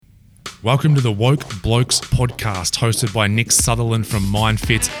Welcome to the Woke Blokes podcast, hosted by Nick Sutherland from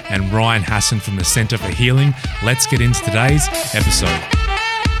MindFit and Ryan Hassan from the Centre for Healing. Let's get into today's episode.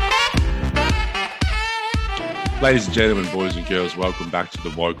 Ladies and gentlemen, boys and girls, welcome back to the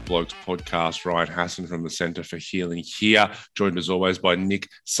Woke Blokes podcast. Ryan Hassan from the Centre for Healing here, joined as always by Nick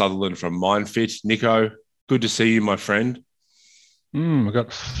Sutherland from MindFit. Nico, good to see you, my friend. We've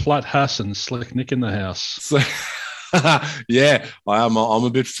got Flat Hassan, Slick Nick in the house. Yeah, I'm a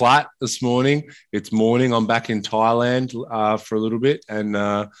bit flat this morning. It's morning. I'm back in Thailand for a little bit, and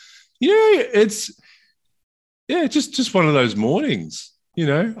it's just one of those mornings. You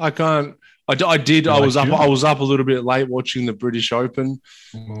know, I can't. I did. I was up a little bit late watching the British Open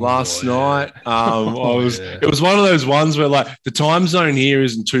last night. It was one of those ones where like the time zone here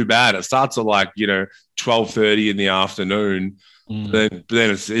isn't too bad. It starts at 12:30 in the afternoon. Then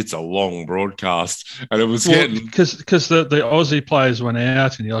it's a long broadcast, and it was getting because the Aussie players went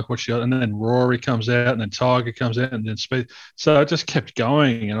out, and you're like, "What's and then Rory comes out, and then Tiger comes out, and then Speed. So it just kept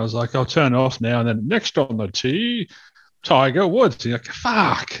going, and I was like, "I'll turn it off now." And then next on the tee, Tiger Woods. And you're like,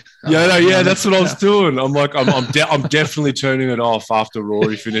 "Fuck." That's what I was doing. I'm like, I'm definitely turning it off after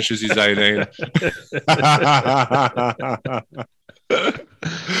Rory finishes his 18.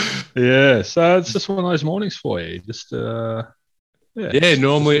 Yeah, so it's just one of those mornings for you. Just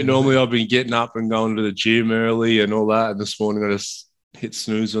normally I've been getting up and going to the gym early and all that. And this morning I just hit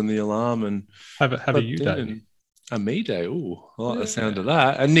snooze on the alarm and have a you day. A me day. Ooh, I like the sound of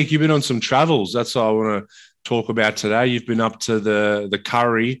that. And Nick, you've been on some travels. That's what I want to talk about today. You've been up to the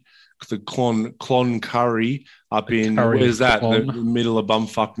Curry, the Clon Curry up in, where's that? The middle of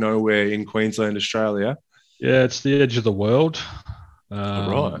bumfuck nowhere in Queensland, Australia. Yeah, it's the edge of the world.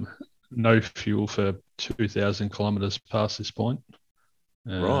 Right. No fuel for 2,000 kilometres past this point.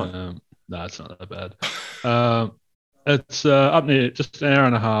 Right. No, it's not that bad. It's up near just an hour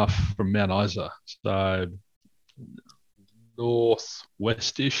and a half from Mount Isa. So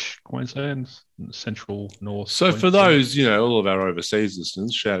northwest-ish Queensland, central north. So Queensland. For those, all of our overseas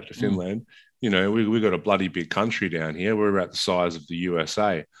listeners, shout out to Finland, we got a bloody big country down here. We're about the size of the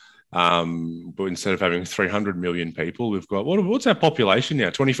USA. But instead of having 300 million people, we've got, what's our population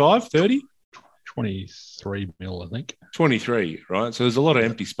now? 25, 30? 23 mil, I think. 23, right? So there's a lot of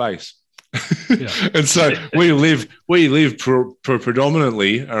empty space. Yeah. And so we live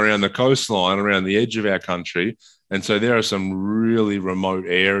predominantly around the coastline, around the edge of our country. And so there are some really remote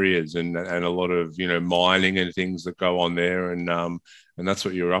areas and a lot of, mining and things that go on there. And that's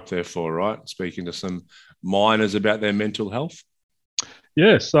what you're up there for, right? Speaking to some miners about their mental health.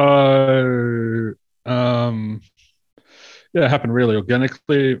 Yeah, so it happened really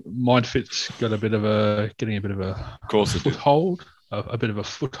organically. MindFit's got getting a bit of a foothold, a bit of a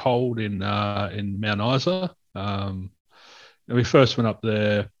foothold in Mount Isa. And we first went up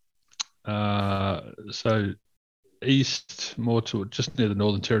there, so east, more to just near the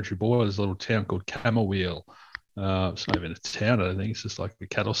Northern Territory border. There's a little town called Camberwell. It's not even a town, I don't think. It's just like a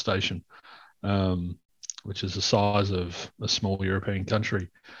cattle station. Which is the size of a small European country,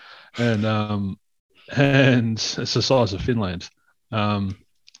 and it's the size of Finland.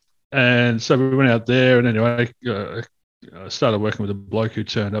 And so we went out there, and anyway, I started working with a bloke who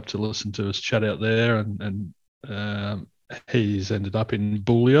turned up to listen to us chat out there, and he's ended up in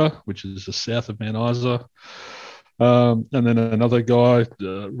Boulia, which is the south of Mount Isa. And then another guy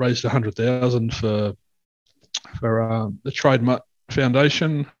raised $100,000 for the Trade Mutt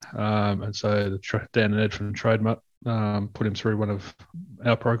Foundation, and so Dan and Ed from Trade Mutt put him through one of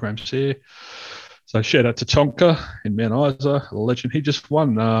our programs here. So shout out to Tonka in Mount Isa, a legend. He just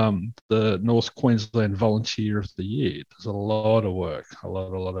won the North Queensland Volunteer of the Year. There's a lot of work, a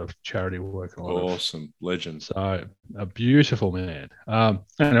lot of charity work. Awesome, legend. So a beautiful man.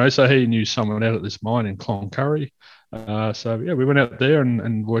 Anyway, so he knew someone out at this mine in Clon Curry. We went out there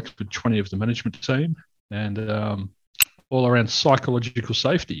and worked with 20 of the management team and all around psychological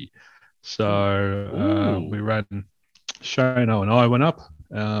safety. So we ran, Shano and I went up,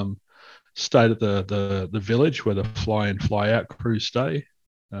 stayed at the village where the fly-in, fly-out crews stay.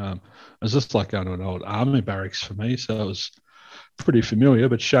 It was just like going to an old army barracks for me, so it was pretty familiar,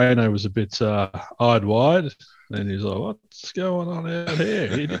 but Shano was a bit eyed wide, and he's like, what's going on out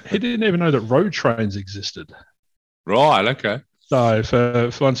here? He didn't even know that road trains existed. Right, okay. So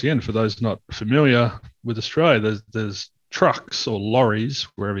for once again, for those not familiar with Australia, there's trucks or lorries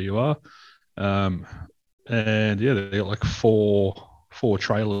wherever you are, and they got like four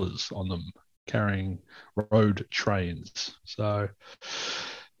trailers on them carrying road trains. So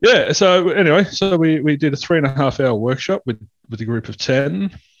anyway, we did a 3.5 hour workshop with a group of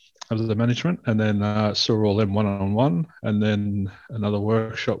 10, the management, and then saw all them one-on-one, and then another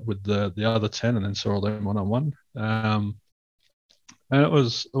workshop with the other 10, and then saw all them one-on-one. And it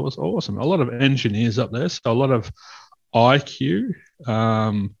was awesome. A lot of engineers up there, so a lot of IQ.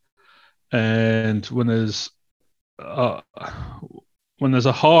 And when there's a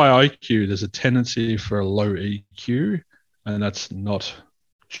high IQ, there's a tendency for a low EQ, and that's not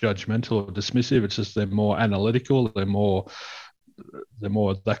judgmental or dismissive. It's just they're more analytical. They're more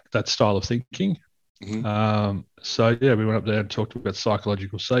that style of thinking. Mhm. So yeah, we went up there and talked about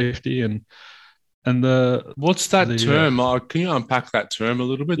psychological safety and What's that term? Can you unpack that term a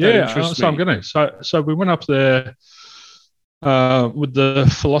little bit? That yeah. interests So me. I'm going to. So we went up there with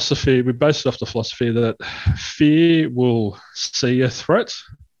the philosophy. We based it off the philosophy that fear will see a threat,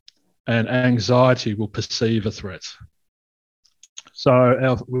 and anxiety will perceive a threat.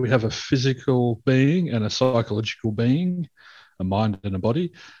 So we have a physical being and a psychological being, a mind and a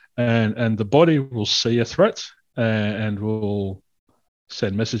body, and the body will see a threat and will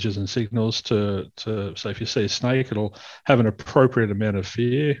send messages and signals to so if you see a snake, it'll have an appropriate amount of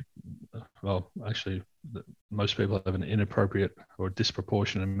fear. Well, actually, most people have an inappropriate or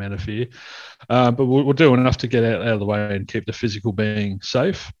disproportionate amount of fear, but we'll do enough to get out of the way and keep the physical being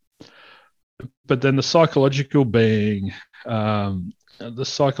safe. But then the psychological being, the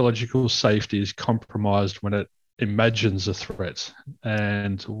psychological safety is compromised when it imagines a threat.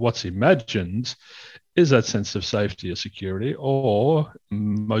 And what's imagined is that sense of safety or security, or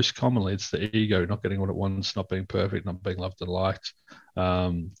most commonly, it's the ego not getting what it wants, not being perfect, not being loved and liked.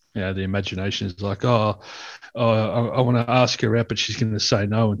 The imagination is like, I want to ask her out, but she's going to say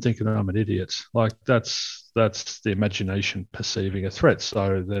no and thinking I'm an idiot. Like that's the imagination perceiving a threat.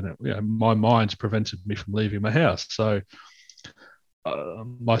 So then, my mind's prevented me from leaving my house. So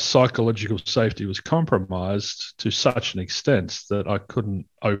my psychological safety was compromised to such an extent that I couldn't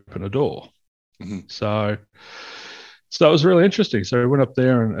open a door. Mm-hmm. So it was really interesting. So we went up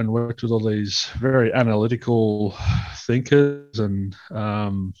there and worked with all these very analytical thinkers, and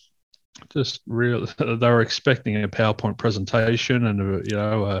they were expecting a PowerPoint presentation, and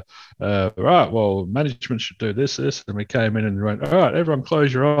right, well, management should do this, and we came in and went, all right, everyone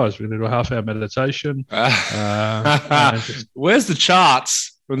close your eyes. We're going to do a half-hour meditation. Where's the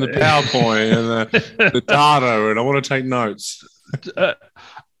charts from the PowerPoint and the data? And I want to take notes.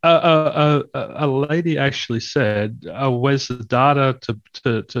 A lady actually said, where's the data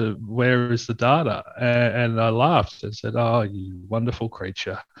to where is the data? And I laughed and said, oh, you wonderful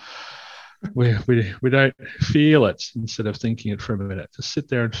creature. We don't feel it instead of thinking it for a minute. Just sit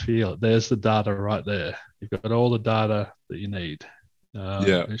there and feel it. There's the data right there. You've got all the data that you need.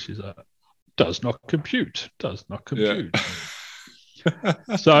 And she's like, does not compute.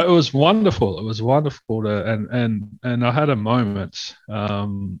 So it was wonderful. It was wonderful and I had a moment,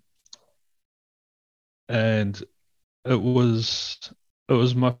 and it was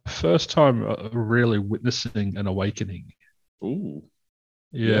my first time really witnessing an awakening. Ooh.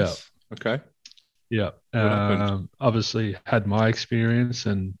 Yeah. Yes. Okay. Yeah. Obviously had my experience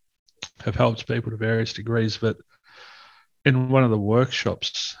and have helped people to various degrees, but in one of the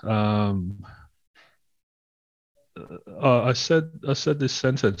workshops, I said this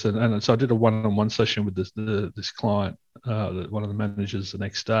sentence, and so I did a one-on-one session with this client, one of the managers, the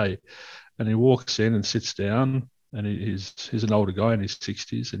next day, and he walks in and sits down, and he's an older guy in his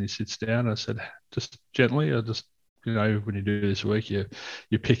 60s, and he sits down. And I said, just gently, when you do this work, you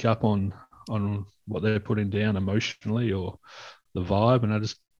pick up on what they're putting down emotionally or the vibe, and I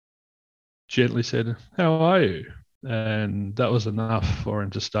just gently said, "How are you?" And that was enough for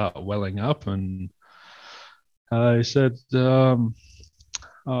him to start welling up, and he said, I've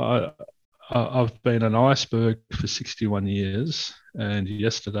been an iceberg for 61 years, and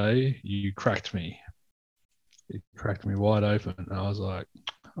yesterday you cracked me. It cracked me wide open. And I was like,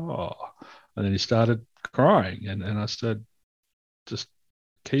 oh. And then he started crying. And I said, just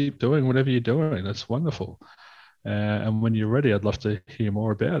keep doing whatever you're doing. That's wonderful. And when you're ready, I'd love to hear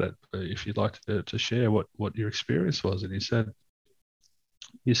more about it. If you'd like to share what your experience was. And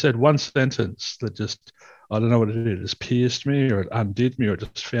he said one sentence that just, I don't know what it did. It just pierced me, or it undid me, or it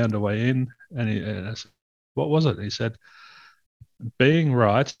just found a way in. And I said, what was it? And he said, being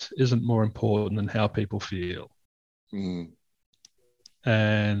right isn't more important than how people feel. Mm.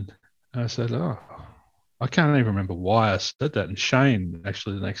 And I said, oh, I can't even remember why I said that. And Shane,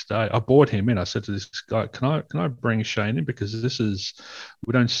 actually, the next day, I brought him in. I said to this guy, can I bring Shane in? Because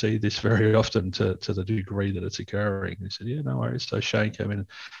we don't see this very often to the degree that it's occurring. And he said, yeah, no worries. So Shane came in, and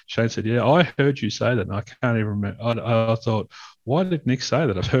Shane said, yeah, I heard you say that, and I can't even remember. I thought, why did Nick say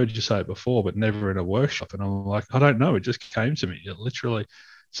that? I've heard you say it before, but never in a workshop. And I'm like, I don't know. It just came to me. It literally,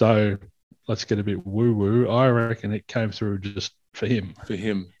 So let's get a bit woo-woo. I reckon it came through just for him. For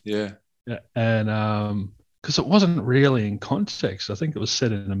him, yeah. Yeah. And because it wasn't really in context. I think it was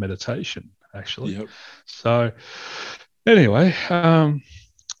said in a meditation, actually. Yep. So anyway,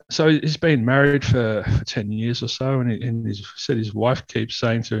 so he's been married for 10 years or so, and he said his wife keeps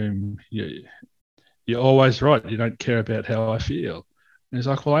saying to him, you're always right. You don't care about how I feel. And he's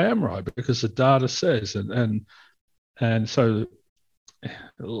like, well, I am right because the data says, and so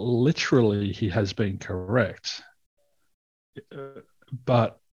literally he has been correct,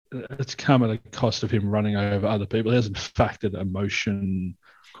 but it's come at a cost of him running over other people. He hasn't factored emotion,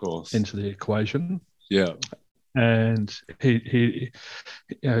 of course, into the equation. Yeah. And he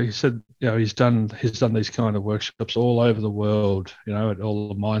said, he's done these kind of workshops all over the world, at all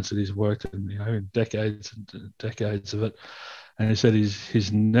the mines that he's worked in, decades and decades of it. And he said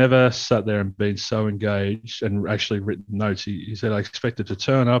he's never sat there and been so engaged and actually written notes. He said, I expected to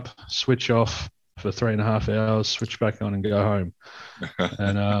turn up, switch off for 3.5 hours, switch back on and go home.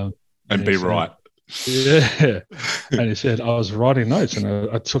 And be right. Yeah. And he said, I was writing notes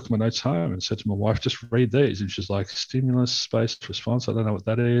and I took my notes home and said to my wife, just read these. And she's like, stimulus-based response. I don't know what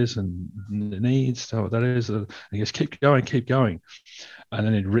that is. And needs, don't know what that is. And he goes, keep going. And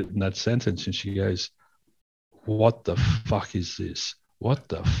then he'd written that sentence and she goes, what the fuck is this? What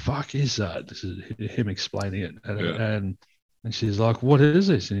the fuck is that? This is him explaining it. And she's like, what is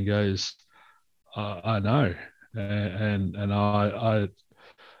this? And he goes, I know. And I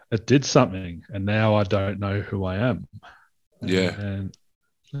it did something, and now I don't know who I am. Yeah.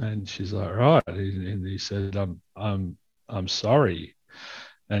 And she's like, right. And he said, I'm sorry.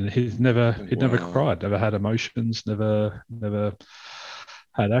 And he'd never cried, never had emotions, never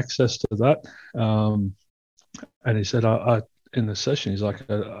had access to that. And he said, I in the session, he's like,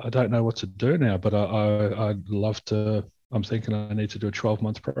 I don't know what to do now, but I'd love to. I'm thinking I need to do a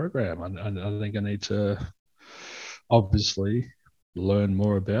 12-month program, and I think I need to obviously learn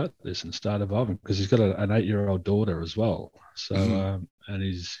more about this and start evolving, because he's got an 8-year-old daughter as well. So and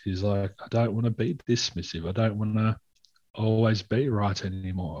he's like, I don't want to be dismissive. I don't want to always be right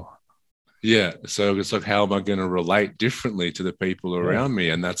anymore. Yeah. So it's like, how am I going to relate differently to the people around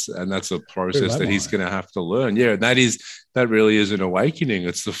me? And that's a process that he's going to have to learn. Yeah. And that really is an awakening.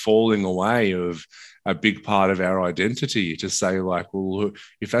 It's the falling away of a big part of our identity, to say like, well,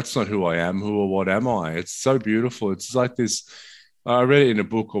 if that's not who I am, who or what am I? It's so beautiful. It's like this. I read it in a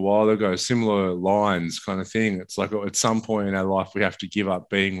book a while ago, similar lines kind of thing. It's like at some point in our life, we have to give up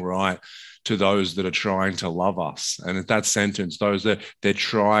being right to those that are trying to love us. And at that sentence, those that they're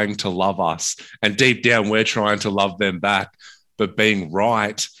trying to love us, and deep down, we're trying to love them back. But being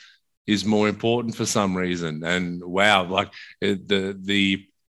right is more important for some reason. And wow, like the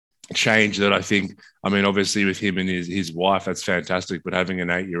change that I think, I mean, obviously with him and his wife, that's fantastic. But having an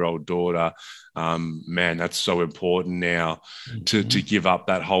 8-year-old daughter, man, that's so important now to give up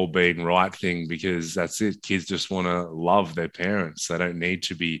that whole being right thing, because that's it. Kids just want to love their parents. They don't need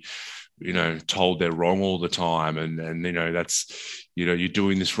to be, told they're wrong all the time. And that's, you're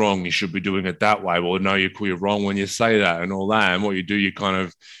doing this wrong. You should be doing it that way. Well, no, you're wrong when you say that and all that. And what you do,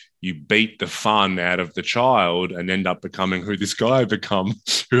 you beat the fun out of the child and end up becoming who this guy become,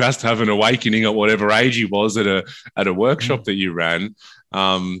 who has to have an awakening at whatever age he was at a workshop that you ran.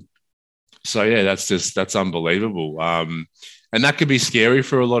 So yeah, that's unbelievable. And that can be scary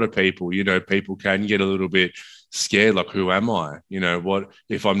for a lot of people. People can get a little bit scared, like, who am I? What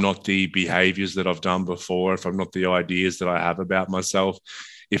if I'm not the behaviors that I've done before, if I'm not the ideas that I have about myself,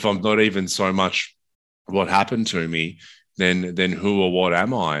 if I'm not even so much what happened to me, then who or what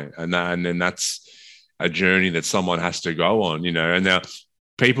am I? And then that's a journey that someone has to go on, and now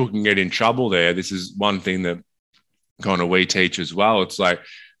people can get in trouble there. This is one thing that kind of we teach as well. It's like,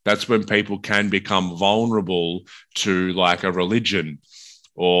 that's when people can become vulnerable to like a religion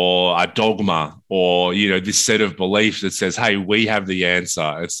or a dogma or, this set of beliefs that says, hey, we have the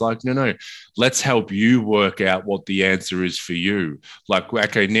answer. It's like, no, let's help you work out what the answer is for you. Like,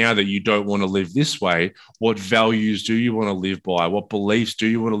 okay, now that you don't want to live this way, what values do you want to live by? What beliefs do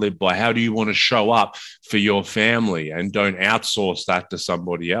you want to live by? How do you want to show up for your family? And don't outsource that to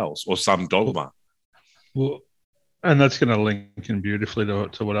somebody else or some dogma. Well, and that's going to link in beautifully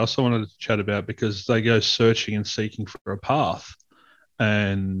to what else I wanted to chat about, because they go searching and seeking for a path.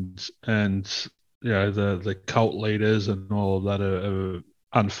 And the cult leaders and all of that are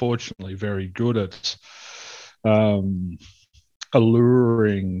unfortunately very good at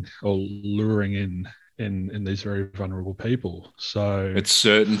luring in these very vulnerable people. So it's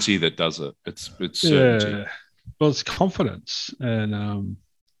certainty that does it. It's certainty. Well, it's confidence, and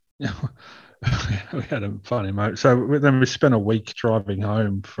we had a funny moment. So then we spent a week driving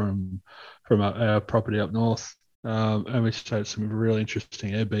home from our property up north, and we stayed at some really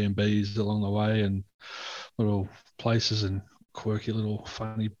interesting Airbnbs along the way, and little places and quirky little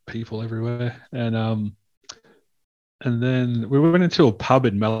funny people everywhere. And then we went into a pub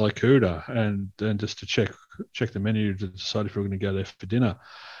in Malakuta and just to check the menu to decide if we were going to go there for dinner.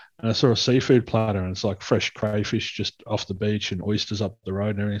 And I saw a seafood platter, and it's like fresh crayfish just off the beach and oysters up the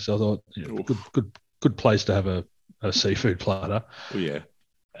road and everything. So I thought, good place to have a seafood platter. Oh, yeah.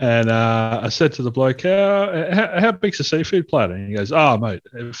 And I said to the bloke, how big's a seafood platter? And he goes, oh, mate,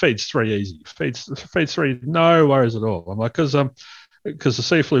 it feeds 3 easy. Feeds 3, no worries at all. I'm like, because the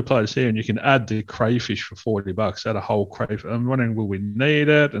seafood plater's here and you can add the crayfish for $40, add a whole crayfish. I'm wondering, will we need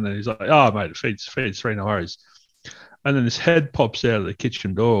it? And then he's like, oh, mate, it feeds 3, no worries. And then this head pops out of the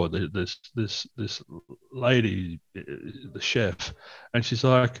kitchen door, this lady, the chef, and she's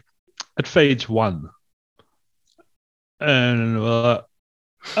like, it feeds 1. And and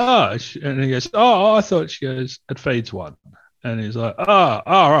he goes, oh, I thought, she goes, it feeds 1. And he's like, all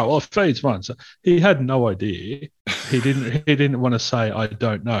right, well, it feeds 1. So he had no idea. He didn't want to say, I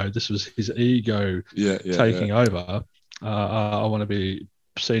don't know. This was his ego taking over. I want to be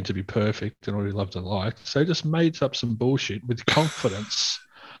seen to be perfect and what he loved and liked. So he just made up some bullshit with confidence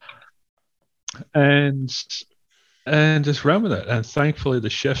and just ran with it. And thankfully the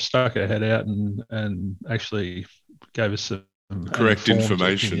chef stuck her head out and actually gave us some correct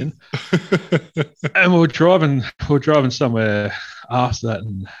information. And we were driving somewhere after that,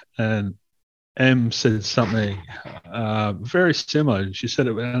 and Em said something very similar. She said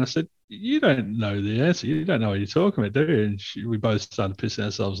it, and I said, you don't know the answer. You don't know what you're talking about, do you? And we both started pissing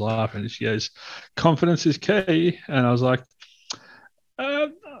ourselves laughing. And she goes, confidence is key. And I was like,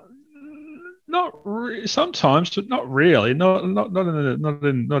 sometimes, but not really. Not in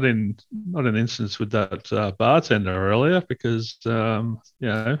instance with that bartender earlier, because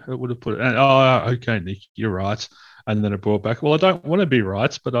it would have put. Okay, Nick, you're right. And then it brought back, well, I don't want to be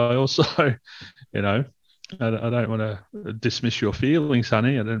right, but I also, I don't want to dismiss your feelings,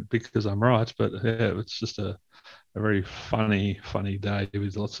 honey. I don't, because I'm right. But yeah, it's just a very funny day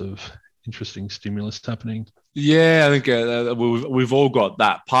with lots of interesting stimulus happening. Yeah, I think we've all got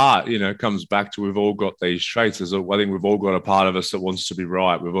that part. It comes back to we've all got these traits. I think we've all got a part of us that wants to be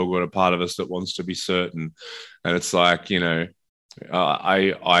right. We've all got a part of us that wants to be certain. And it's like,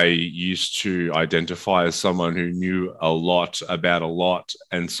 I used to identify as someone who knew a lot about a lot.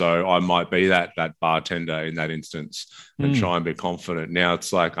 And so I might be that bartender in that instance and try and be confident. Now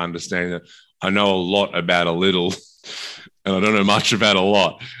it's like understanding that I know a lot about a little and I don't know much about a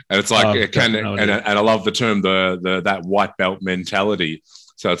lot. And it's like, and I love the term, that white belt mentality.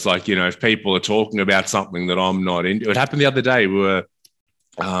 So it's like, if people are talking about something that I'm not into, it happened the other day.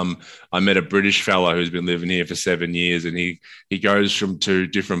 I met a British fellow who's been living here for 7 years, and he goes to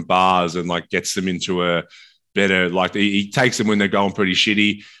different bars and like gets them into a better, like he takes them when they're going pretty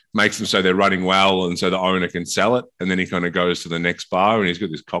shitty, makes them so they're running well, and so the owner can sell it. And then he kind of goes to the next bar, and he's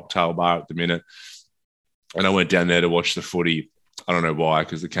got this cocktail bar at the minute. And I went down there to watch the footy. I don't know why,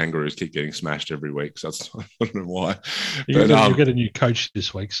 because the Kangaroos keep getting smashed every week. So I don't know why. You get a new coach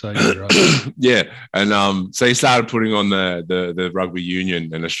this week, so you're right. Yeah. And so he started putting on the rugby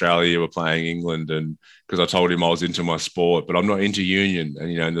union, and Australia were playing England, and because I told him I was into my sport, but I'm not into union.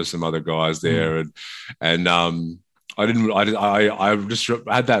 And and there's some other guys there, and I just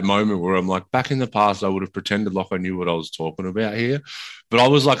had that moment where I'm like, back in the past, I would have pretended like I knew what I was talking about here. But I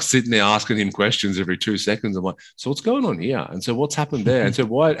was like sitting there asking him questions every 2 seconds. I'm like, so what's going on here? And so what's happened there? And so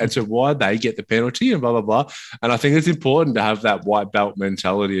why they get the penalty and blah, blah, blah. And I think it's important to have that white belt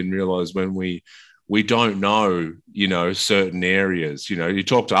mentality and realize when we don't know, certain areas, you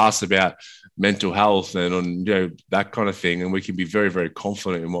talk to us about mental health and on, that kind of thing. And we can be very, very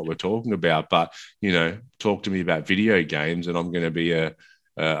confident in what we're talking about. But, talk to me about video games and I'm going to be a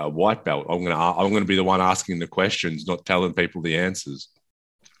white belt. I'm going to be the one asking the questions, not telling people the answers.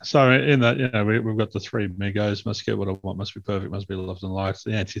 So in that, we've got the 3 Migos: must get what I want, must be perfect, must be loved and liked.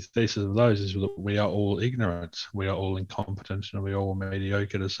 The antithesis of those is that we are all ignorant, we are all incompetent, and we are all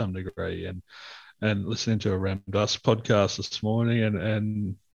mediocre to some degree. And listening to a Ram Dust podcast this morning,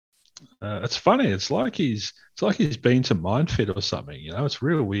 and it's funny. It's like he's been to MindFit or something. It's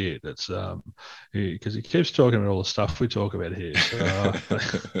real weird. It's because he keeps talking about all the stuff we talk about here.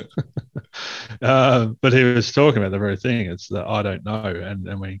 But he was talking about the very thing. It's that I don't know,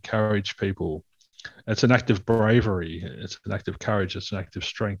 and we encourage people. It's an act of bravery. It's an act of courage. It's an act of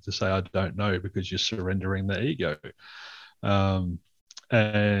strength to say I don't know, because you're surrendering the ego.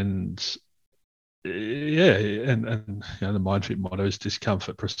 And Yeah, and the MindFit motto is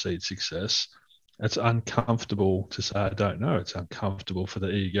discomfort precedes success. It's uncomfortable to say I don't know. It's uncomfortable for the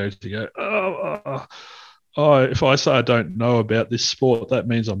ego to go, if I say I don't know about this sport, that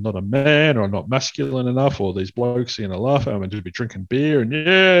means I'm not a man, or I'm not masculine enough, or these blokes are going to laugh. I'm going to be drinking beer,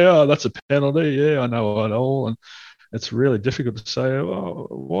 and that's a penalty. Yeah, I know it all. And it's really difficult to say,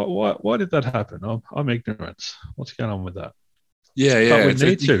 why did that happen? I'm ignorant. What's going on with that? Yeah, But yeah. we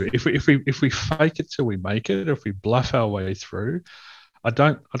need to. If we fake it till we make it, if we bluff our way through, I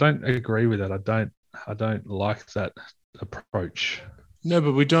don't agree with that. I don't like that approach. No,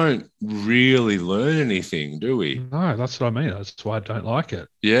 but we don't really learn anything, do we? No, that's what I mean. That's why I don't like it.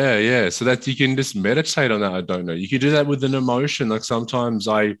 Yeah, yeah. So that you can just meditate on that. I don't know. You could do that with an emotion. Like sometimes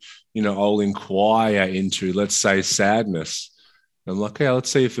I'll inquire into, let's say, sadness. I'm like, okay, let's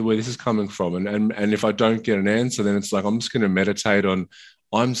see where this is coming from. And if I don't get an answer, then it's like I'm just going to meditate on,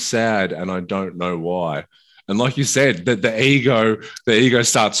 I'm sad and I don't know why. And like you said, that the ego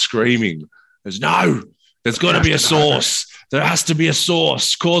starts screaming. There's got to be a source. There has to be a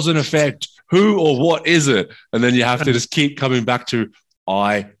source, cause and effect. Who or what is it? And then you have to just keep coming back to,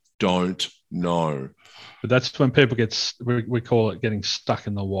 I don't know. But that's when people we call it getting stuck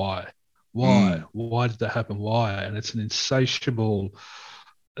in the why. Why? Why did that happen? Why? And it's an insatiable,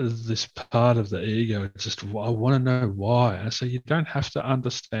 this part of the ego. It's just, I want to know why. And so you don't have to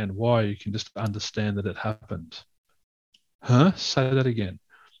understand why. You can just understand that it happened. Huh? Say that again.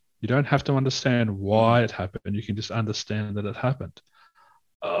 You don't have to understand why it happened. You can just understand that it happened.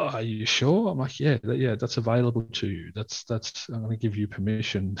 Oh, are you sure? I'm like, yeah, that's available to you. That's. I'm going to give you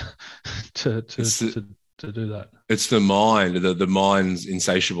permission to do that. It's the mind, the mind's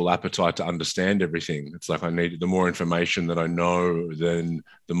insatiable appetite to understand everything. It's like the more information that I know, then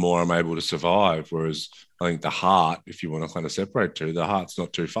the more I'm able to survive. Whereas I think the heart, if you want to kind of separate two, the heart's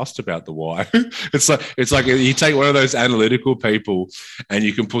not too fussed about the why. It's like you take one of those analytical people and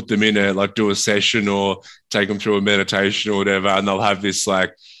you can put them in do a session or take them through a meditation or whatever, and they'll have this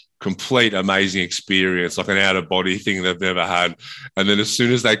like complete amazing experience, like an out-of-body thing they've never had. And then as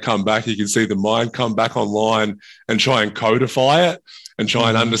soon as they come back, you can see the mind come back online and try and codify it and try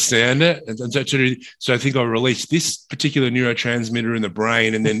and understand it. And so I think I released this particular neurotransmitter in the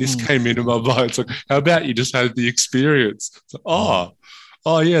brain, and then this came into my body. It's like, how about you just had the experience? It's like,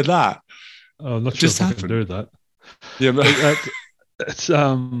 oh yeah, that. Oh, I'm not sure if I can do that. Yeah, but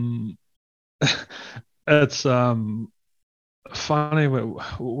it's funny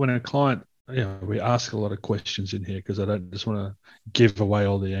when a client, we ask a lot of questions in here because I don't just want to give away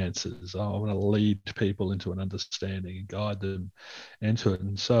all the answers. I want to lead people into an understanding and guide them into it.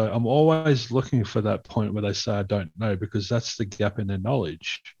 And so I'm always looking for that point where they say, I don't know, because that's the gap in their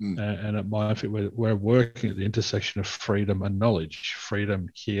knowledge. And at MindFit, we're working at the intersection of freedom and knowledge. Freedom,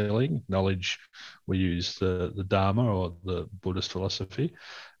 healing, knowledge, we use the Dharma or the Buddhist philosophy.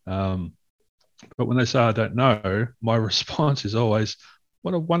 But when they say, I don't know, my response is always,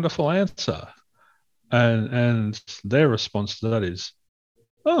 what a wonderful answer. And their response to that is,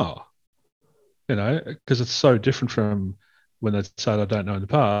 because it's so different from when they said, I don't know in the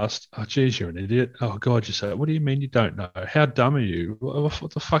past. Oh, geez, you're an idiot. Oh, God, you say, what do you mean you don't know? How dumb are you?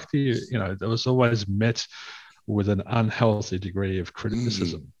 What the fuck do you, that was always met with an unhealthy degree of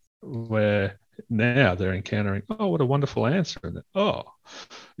criticism where now they're encountering, oh, what a wonderful answer. And are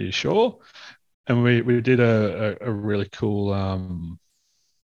you sure? And we did a really cool,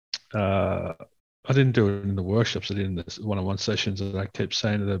 I didn't do it in the workshops, I did in the one-on-one sessions, and I kept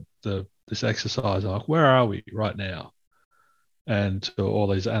saying to this exercise, I'm like, where are we right now? And to all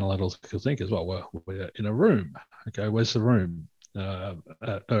these analytical thinkers, well, we're in a room. Okay, where's the room?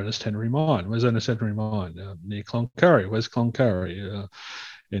 At Ernest Henry Mine. Where's Ernest Henry Mine? Near Cloncurry. Where's Cloncurry?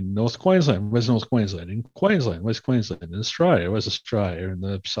 In North Queensland, where's North Queensland? In Queensland, where's Queensland? In Australia, where's Australia? In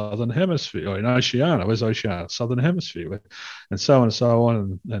the Southern Hemisphere, or in Oceania, where's Oceania? Southern Hemisphere, and so on and so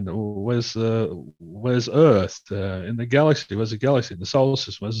on. And where's Earth? In the galaxy, where's the galaxy? In the solar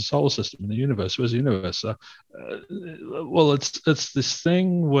system, where's the solar system? In the universe, where's the universe? Well, it's this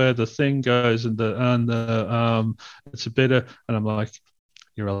thing where the thing goes and it's a bit of, and I'm like,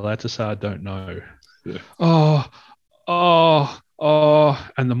 you're allowed to say I don't know. Yeah.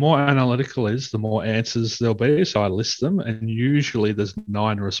 And the more analytical is, the more answers there'll be. So I list them, and usually there's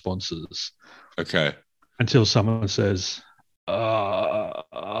 9 responses. Okay. Until someone says, I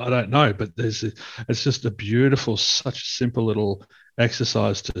don't know, but it's just a beautiful, such a simple little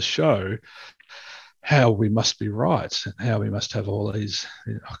exercise to show how we must be right and how we must have all these.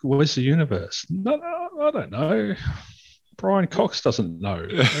 Where's the universe? No, I don't know. Brian Cox doesn't know.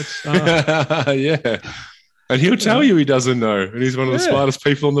 Yeah. And he'll tell you he doesn't know. And he's one of the smartest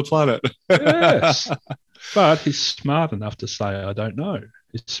people on the planet. Yes. But he's smart enough to say, I don't know.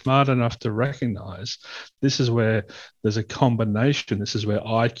 He's smart enough to recognize this is where there's a combination. This is where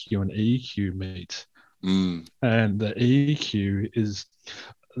IQ and EQ meet. And the EQ is,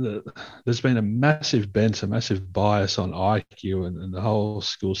 there's been a massive bent, a massive bias on IQ, and the whole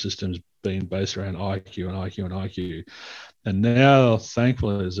school system's been based around IQ and IQ and IQ. And now,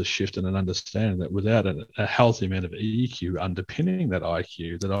 thankfully, there's a shift in an understanding that without a healthy amount of EQ underpinning that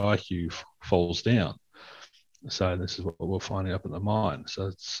IQ falls down. So this is what we're finding up in the mind. So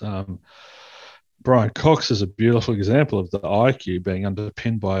it's Brian Cox is a beautiful example of the IQ being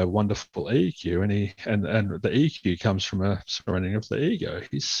underpinned by a wonderful EQ, and the EQ comes from a surrendering of the ego.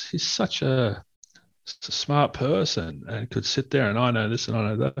 He's such a smart person and could sit there and I know this and I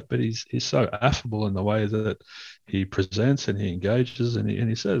know that, but he's so affable in the way that he presents and he engages and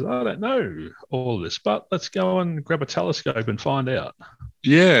he says, I don't know all this, but let's go and grab a telescope and find out.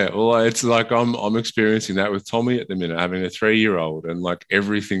 Yeah, well, it's like I'm experiencing that with Tommy at the minute, having a 3-year-old, and like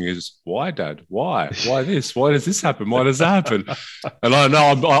everything is, why, Dad? Why this? Why does this happen? Why does that happen? And I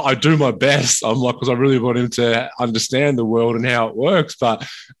know I do my best. I'm like, because I really want him to understand the world and how it works. But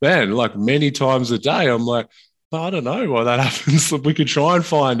man, like many times a day, I'm like, I don't know why that happens. We could try and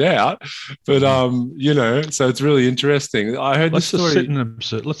find out, but so it's really interesting. I heard let's this story.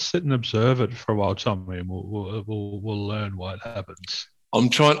 Let's sit and observe it for a while, Tommy, and we'll learn why it happens. I'm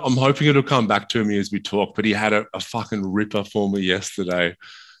hoping it'll come back to me as we talk, but he had a fucking ripper for me yesterday.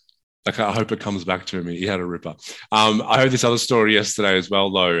 Like, I hope it comes back to me. He had a ripper. I heard this other story yesterday as well,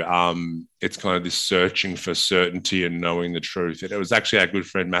 though. It's kind of this searching for certainty and knowing the truth. And it was actually our good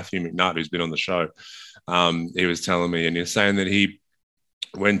friend, Matthew McNutt, who's been on the show. He was telling me, and he was saying that he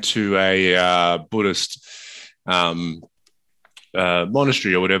went to a Buddhist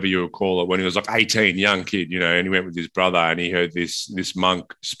monastery or whatever you would call it when he was like 18, young kid, and he went with his brother and he heard this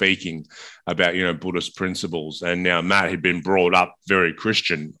monk speaking about, Buddhist principles. And now Matt had been brought up very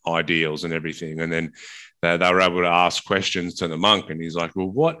Christian ideals and everything. And then they were able to ask questions to the monk, and he's like,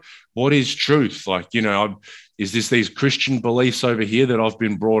 well, what is truth? Like, is this these Christian beliefs over here that I've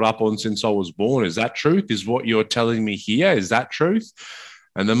been brought up on since I was born? Is that truth? Is what you're telling me here? Is that truth?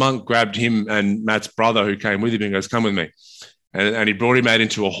 And the monk grabbed him and Matt's brother who came with him and goes, come with me. And he brought him out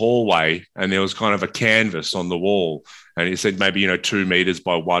into a hallway, and there was kind of a canvas on the wall. And he said maybe, 2 meters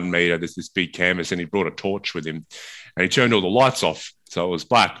by 1 meter, there's this big canvas, and he brought a torch with him. And he turned all the lights off, so it was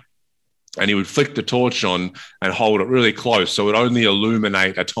black. And he would flick the torch on and hold it really close, so it would only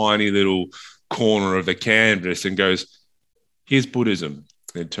illuminate a tiny little corner of the canvas, and goes, here's Buddhism.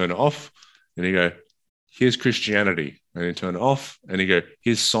 And he'd turn it off, and he'd go, here's Christianity. And he'd turn it off, and he'd go,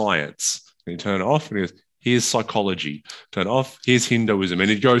 here's science. And he'd turn it off, and he goes, here's psychology, turn off, here's Hinduism.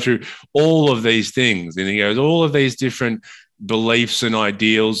 And he'd go through all of these things. And he goes, all of these different beliefs and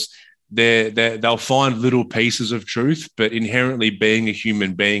ideals, they'll find little pieces of truth, but inherently being a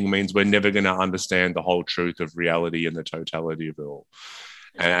human being means we're never going to understand the whole truth of reality and the totality of it all.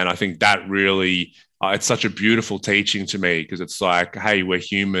 And I think that really, it's such a beautiful teaching to me, because it's like, hey, we're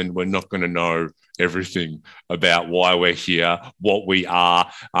human. We're not going to know everything about why we're here, what we are.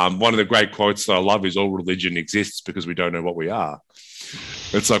 One of the great quotes that I love is, all religion exists because we don't know what we are.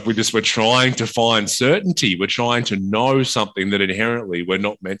 It's like we're trying to find certainty. We're trying to know something that inherently we're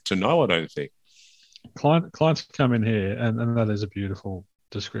not meant to know, I don't think. Clients come in here, and that is a beautiful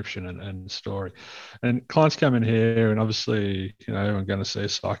description and story. And clients come in here, and obviously, I'm going to see a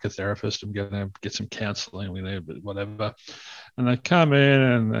psychotherapist, I'm going to get some counseling, whatever. And they come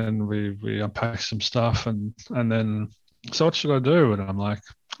in and we unpack some stuff, and then, so what should I do? And I'm like,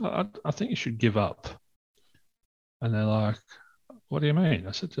 I think you should give up. And they're like, what do you mean?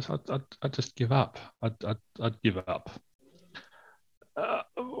 I said, I'd just give up. I'd give up.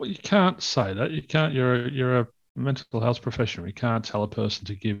 You can't say that. You can't. You're a mental health professional. You can't tell a person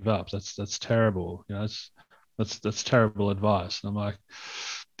to give up. That's terrible. That's terrible advice. And I'm like,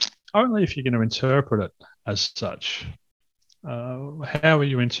 only if you're going to interpret it as such. How are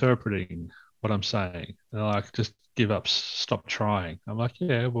you interpreting what I'm saying? And they're like, just give up, stop trying. I'm like,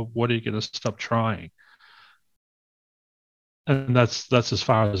 yeah, well, what are you going to stop trying? And that's as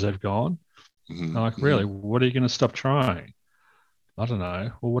far as they've gone. Mm-hmm. I'm like, really, what are you going to stop trying? I don't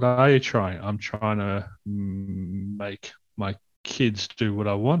know. Well, what are you trying? I'm trying to make my kids do what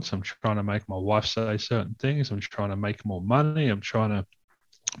I want. I'm trying to make my wife say certain things. I'm trying to make more money. I'm trying to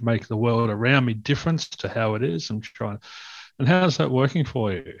make the world around me different to how it is. And how's that working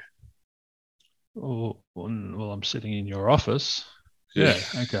for you? Well, I'm sitting in your office. Yeah,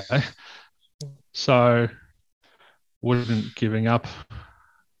 okay. So wouldn't giving up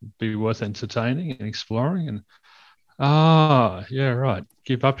be worth entertaining and exploring. And yeah, right.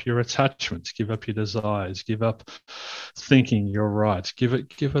 Give up your attachments, give up your desires, give up thinking you're right. Give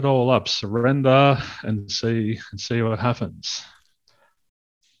it all up. Surrender and see what happens.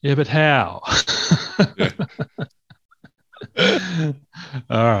 Yeah, but how? Yeah.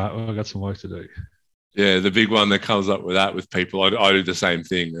 All right, well, I've got some work to do. Yeah, the big one that comes up with that with people, I do the same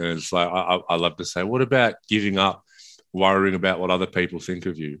thing. And it's like, I love to say, what about giving up worrying about what other people think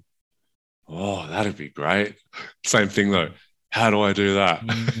of you? Oh, that'd be great. Same thing though. How do I do that?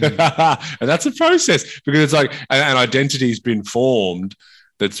 And that's a process, because it's like an identity's been formed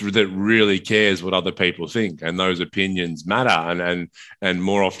that really cares what other people think, and those opinions matter. And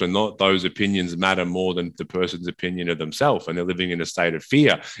more often not, those opinions matter more than the person's opinion of themselves. And they're living in a state of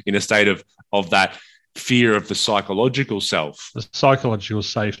fear, in a state of that fear of the psychological self. The psychological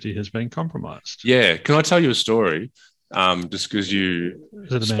safety has been compromised. Yeah. Can I tell you a story? Just because you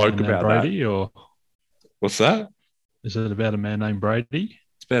spoke about Brady, that. or what's that? Is it about a man named Brady?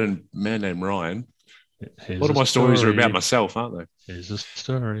 It's about a man named Ryan. Here's a lot of my stories are about myself, aren't they? Here's a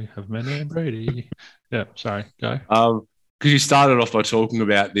story of a man named Brady. Yeah, sorry, go. Because you started off by talking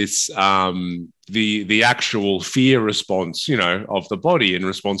about this, the actual fear response, of the body in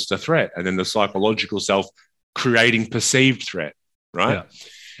response to threat, and then the psychological self creating perceived threat, right?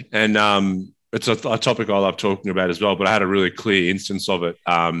 Yeah. And it's a topic I love talking about as well, but I had a really clear instance of it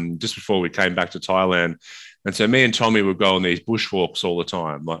just before we came back to Thailand. And so me and Tommy would go on these bushwalks all the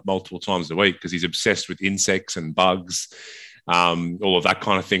time, like multiple times a week, because he's obsessed with insects and bugs, all of that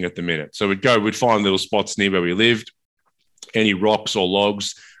kind of thing at the minute. So we'd find little spots near where we lived, any rocks or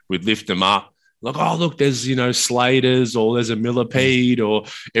logs, we'd lift them up. Like, oh, look, there's, sladers, or there's a millipede, or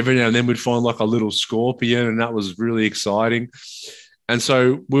every now and then we'd find like a little scorpion, and that was really exciting. And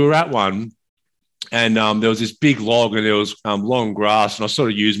so we were at one, and there was this big log, and there was long grass, and I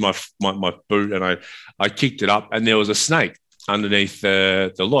sort of used my boot, and I kicked it up, and there was a snake underneath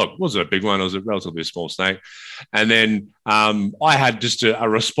the log. It wasn't a big one. It was a relatively small snake. And then I had just a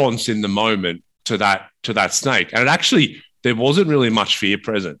response in the moment to that snake. And there wasn't really much fear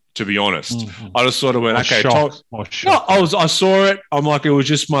present, to be honest. Mm-hmm. I just sort of went, okay. I saw it. I'm like, it was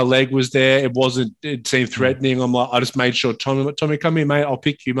just my leg was there. It seemed threatening. I'm like, I just made sure, Tommy, come here, mate. I'll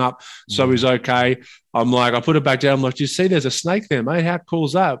pick him up. So he's okay. I'm like, I put it back down. I'm like, do you see there's a snake there, mate? How cool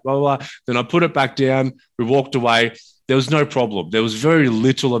is that? Blah, blah, blah. Then I put it back down. We walked away. There was no problem. There was very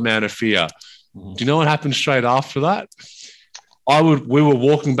little amount of fear. Mm-hmm. Do you know what happened straight after that? We were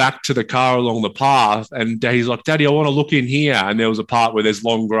walking back to the car along the path, and he's like, Daddy, I want to look in here. And there was a part where there's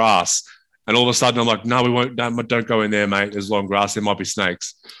long grass. And all of a sudden I'm like, no, we won't, don't go in there, mate. There's long grass. There might be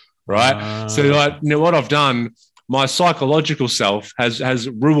snakes. Right. So like, what I've done, my psychological self has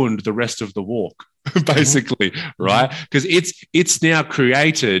ruined the rest of the walk, basically. Mm-hmm. Right. Because it's now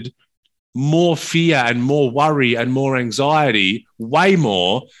created more fear and more worry and more anxiety, way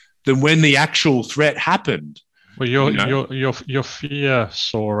more than when the actual threat happened. Well, your fear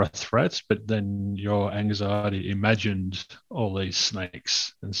saw a threat, but then your anxiety imagined all these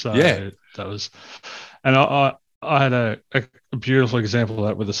snakes, and so that was. And I had a beautiful example of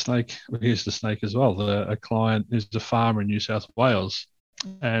that with a snake. We used a snake as well. A client who's a farmer in New South Wales,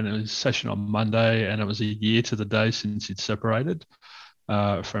 and it was a session on Monday, and it was a year to the day since he'd separated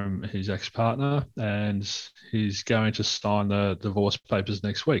from his ex-partner, and he's going to sign the divorce papers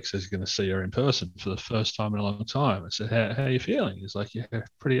next week. So he's going to see her in person for the first time in a long time. I said, how are you feeling? He's like, yeah,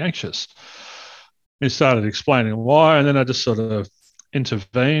 pretty anxious. He started explaining why, and then I just sort of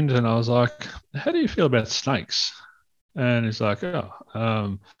intervened, and I was like, how do you feel about snakes? And he's like, yeah,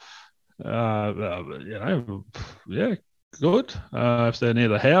 good. If they're near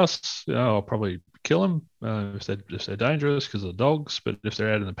the house, I'll probably kill them if they're dangerous because of the dogs. But if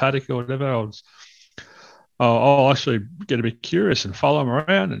they're out in the paddock or whatever, I'll actually get a bit curious and follow them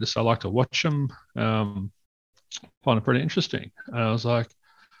around, and I like to watch them. Find it pretty interesting. And I was like,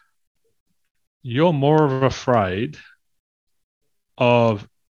 you're more afraid of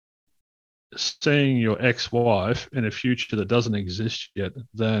seeing your ex-wife in a future that doesn't exist yet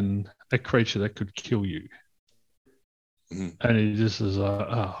than a creature that could kill you. Mm-hmm. And he just is like,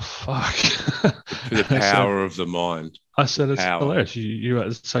 oh, fuck. The power of the mind. I said, it's hilarious.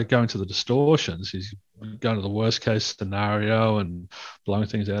 It's like going to the distortions. He's going to the worst case scenario and blowing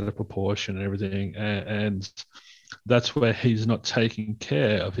things out of proportion and everything. And that's where he's not taking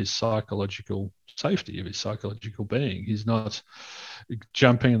care of his psychological safety, of his psychological being. He's not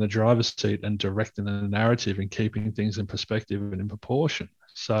jumping in the driver's seat and directing the narrative and keeping things in perspective and in proportion.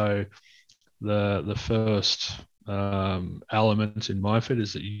 So the first element in mindset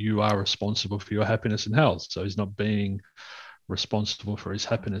is that you are responsible for your happiness and health. So he's not being responsible for his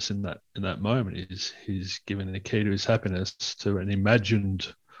happiness in that moment. He's given the key to his happiness to an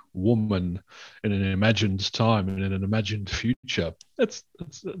imagined woman in an imagined time and in an imagined future. It's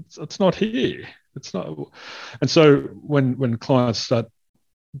not here. It's not. And so when clients start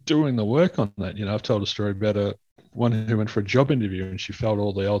doing the work on that, I've told a story about one who went for a job interview and she felt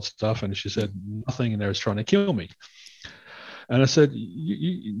all the old stuff and she said nothing in there is trying to kill me. And I said,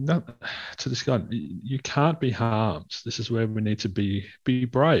 to this guy, you can't be harmed. This is where we need to be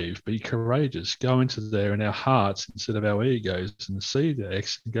brave, be courageous, go into there in our hearts instead of our egos and see the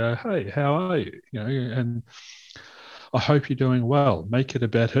ex and go, hey, how are you? And I hope you're doing well. Make it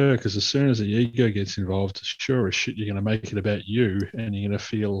about her, because as soon as the ego gets involved, sure as shit, you're going to make it about you, and you're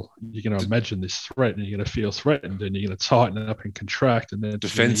going to imagine this threat, and you're going to feel threatened, and you're going to tighten up and contract, and then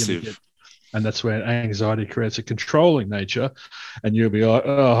defensive. And that's where anxiety creates a controlling nature, and you'll be like,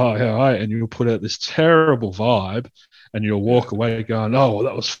 oh, hi, and you'll put out this terrible vibe, and you'll walk away going, oh, well,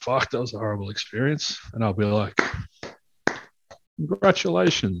 that was fucked. That was a horrible experience. And I'll be like,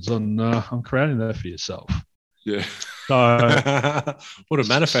 congratulations on creating that for yourself. Yeah. So what a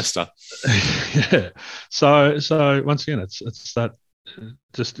manifester. Yeah. So once again, it's that.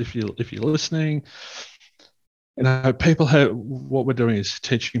 Just if you're listening, people have, what we're doing is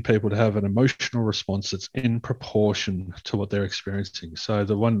teaching people to have an emotional response that's in proportion to what they're experiencing. So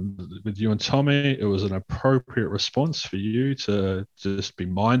the one with you and Tommy, it was an appropriate response for you to just be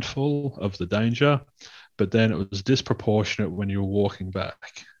mindful of the danger, but then it was disproportionate when you were walking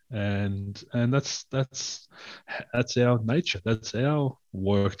back. And that's our nature. That's our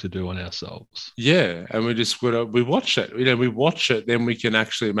work to do on ourselves. Yeah, and we watch it. We watch it, then we can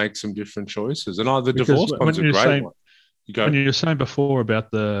actually make some different choices. And the divorce one's a great one. When you were saying before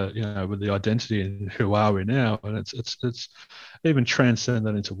about with the identity and who are we now, and it's even transcend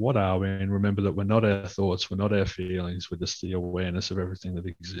that into what are we, and remember that we're not our thoughts, we're not our feelings, we're just the awareness of everything that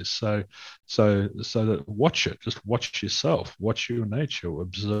exists. So that watch it, just watch yourself, watch your nature,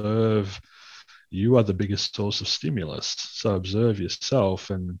 observe. You are the biggest source of stimulus. So observe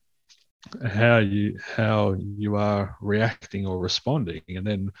yourself and how you are reacting or responding, and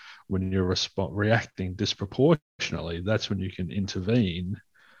then when you're reacting disproportionately, that's when you can intervene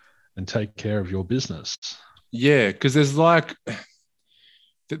and take care of your business. Yeah, because there's like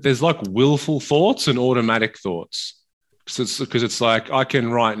willful thoughts and automatic thoughts. Because it's like, I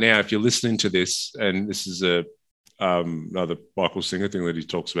can right now, if you're listening to this, and this is another Michael Singer thing that he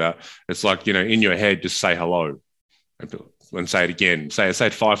talks about, it's like, in your head, just say hello and say it again. Say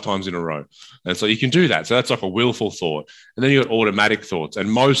it 5 times in a row. And so you can do that. So that's like a willful thought. And then you got automatic thoughts, and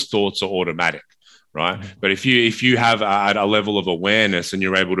most thoughts are automatic, right? Mm-hmm. But if you have a level of awareness and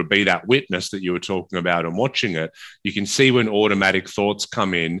you're able to be that witness that you were talking about and watching it, you can see when automatic thoughts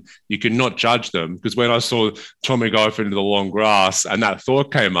come in. You can not judge them, because when I saw Tommy go off into the long grass and that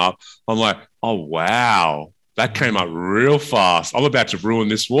thought came up, I'm like, oh, wow. That came up real fast. I'm about to ruin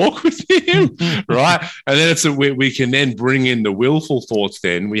this walk with him, right? And then we can then bring in the willful thoughts.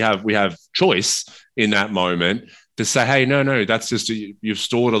 Then we have choice in that moment to say, hey, no, that's just you've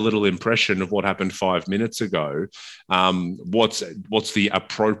stored a little impression of what happened 5 minutes ago. What's the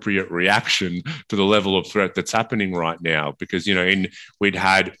appropriate reaction to the level of threat that's happening right now? Because we'd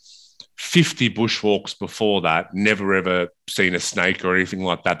had 50 bushwalks before that, never ever seen a snake or anything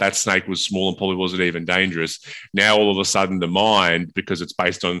like that. That snake was small and probably wasn't even dangerous. Now all of a sudden the mind, because it's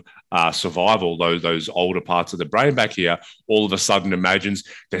based on survival, those older parts of the brain back here, all of a sudden imagines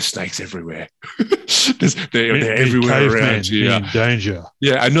there's snakes everywhere. they're everywhere around here. Danger.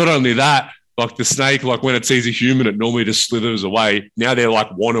 Yeah, and not only that, like the snake, like when it sees a human, it normally just slithers away. Now they're like,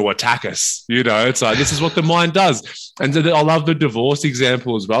 want to attack us. It's like, this is what the mind does. And I love the divorce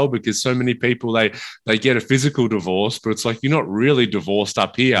example as well, because so many people, they get a physical divorce, but it's like, you're not really divorced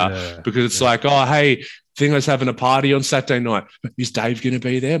up here, because it's like, oh, hey, think I was having a party on Saturday night. Is Dave going to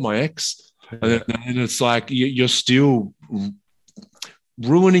be there, my ex? And it's like, you're still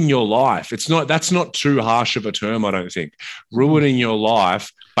ruining your life. That's not too harsh of a term, I don't think. Ruining your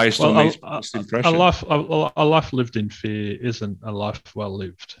life based on these impressions. A life lived in fear isn't a life well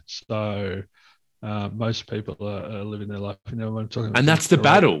lived. So most people are living their life. What I'm talking about. And that's the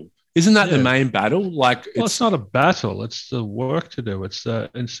battle. Isn't that the main battle? It's not a battle. It's the work to do. It's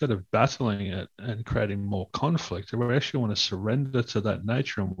instead of battling it and creating more conflict, we actually want to surrender to that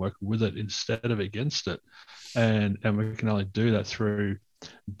nature and work with it instead of against it. And we can only do that through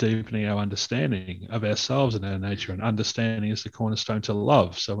deepening our understanding of ourselves and our nature. And understanding is the cornerstone to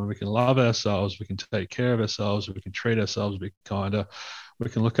love. So when we can love ourselves, we can take care of ourselves, we can treat ourselves a bit kinder, we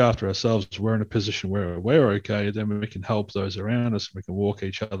can look after ourselves. We're in a position where we're okay. Then we can help those around us. We can walk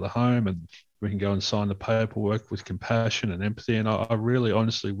each other home, and we can go and sign the paperwork with compassion and empathy. And I really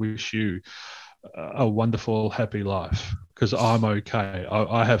honestly wish you a wonderful, happy life, because I'm okay.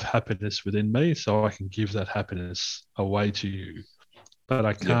 I have happiness within me, so I can give that happiness away to you. But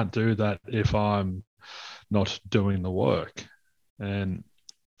I can't do that if I'm not doing the work. And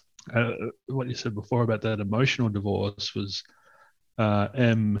what you said before about that emotional divorce was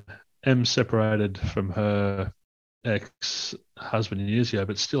M separated from her ex-husband years ago,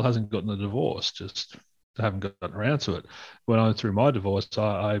 but still hasn't gotten a divorce. Just haven't gotten around to it. When I went through my divorce,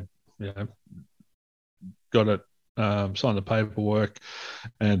 I got it, signed the paperwork,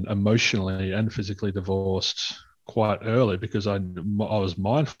 and emotionally and physically divorced quite early because I was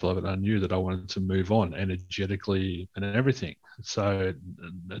mindful of it. I knew that I wanted to move on energetically and everything. So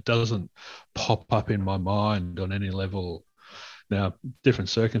it doesn't pop up in my mind on any level. Now, different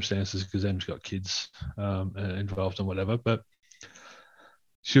circumstances because Em's got kids involved and whatever, but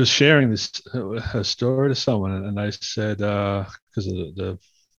she was sharing her story to someone, and they said, because of the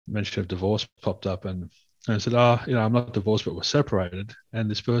mention of divorce popped up, and I said, I'm not divorced, but we're separated. And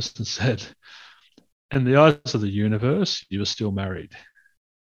this person said, in the eyes of the universe, you are still married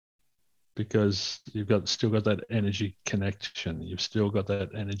because you've still got that energy connection. You've still got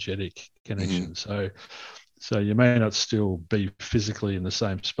that energetic connection. Mm-hmm. So you may not still be physically in the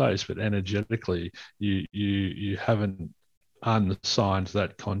same space, but energetically, you haven't unsigned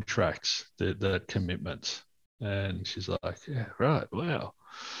that contract, that commitment. And she's like, yeah, right, wow.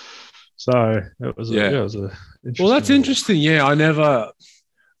 So it was well, that's interesting. Yeah, I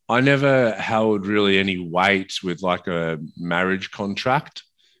never held really any weight with like a marriage contract.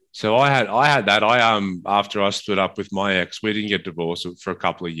 So I had that. After I split up with my ex, we didn't get divorced for a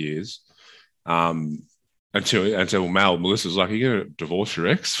couple of years. Until Melissa was like, "Are you going to divorce your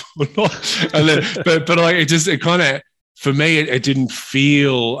ex or not?" And then, but like it kind of, for me, it didn't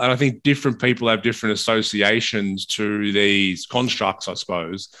feel. And I think different people have different associations to these constructs, I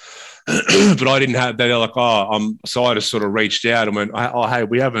suppose. But I didn't have that. They're like, so I just sort of reached out and went, "Oh, hey,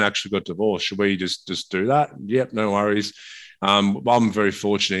 we haven't actually got divorced. Should we just do that?" Yep, no worries. I'm very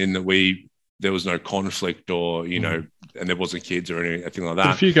fortunate in that there was no conflict or, and there wasn't kids or anything like that.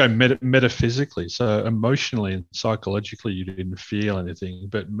 But if you go metaphysically, so emotionally and psychologically, you didn't feel anything,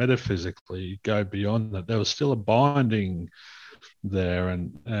 but metaphysically, you go beyond that. There was still a binding there,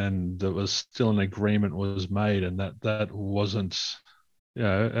 and there was still an agreement was made, and that wasn't.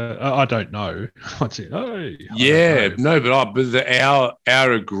 I don't know. I'd say,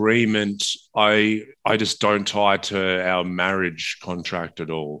 our agreement, I just don't tie to our marriage contract at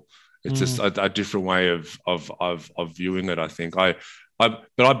all. It's just a different way of viewing it. I think but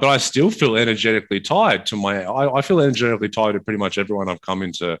I still feel energetically tied to I feel energetically tied to pretty much everyone I've come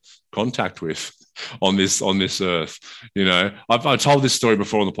into contact with on this earth. I've told this story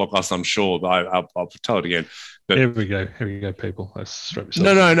before on the podcast, I'm sure, but I'll tell it again. But here we go, people. Let's strap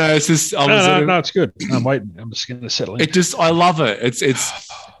yourself. No. It's just no. It's good. I'm waiting. I'm just going to settle in. I love it. It's.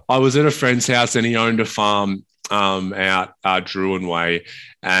 I was at a friend's house and he owned a farm out Druin Way,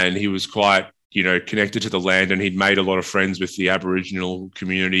 and he was quite connected to the land, and he'd made a lot of friends with the Aboriginal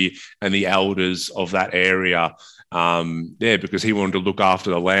community and the elders of that area. Because he wanted to look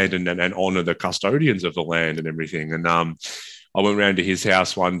after the land and honour the custodians of the land and everything. And I went round to his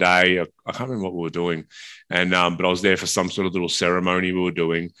house one day. I can't remember what we were doing, but I was there for some sort of little ceremony we were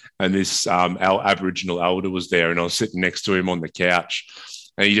doing. And this our Aboriginal elder was there, and I was sitting next to him on the couch,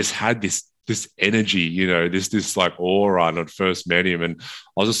 and he just had this energy, this like aura. And I'd first met him, and I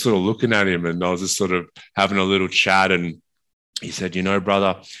was just sort of looking at him, and I was just sort of having a little chat. And he said,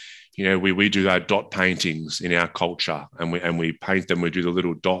 brother, we do our dot paintings in our culture, and we paint them. We do the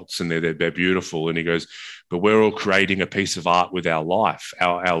little dots, and they're beautiful. And he goes, but we're all creating a piece of art with our life.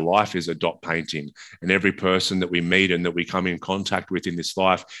 Our life is a dot painting, and every person that we meet and that we come in contact with in this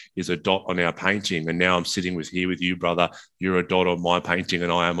life is a dot on our painting. And now I'm sitting here with you, brother. You're a dot on my painting,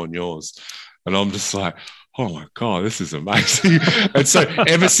 and I am on yours. And I'm just like, oh my God, this is amazing. And so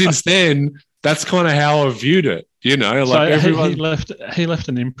ever since then, that's kind of how I viewed it. Everyone. He left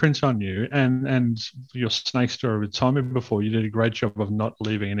an imprint on you, and your snake story with Tommy before, you did a great job of not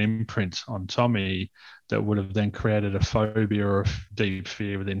leaving an imprint on Tommy that would have then created a phobia or a deep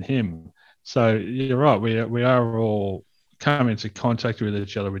fear within him. So you're right. We are all coming into contact with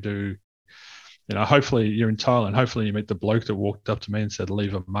each other. We do. Hopefully you're in Thailand. Hopefully you meet the bloke that walked up to me and said,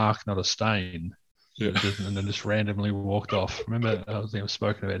 "Leave a mark, not a stain." Yeah. And then just randomly walked off. Remember, I think I've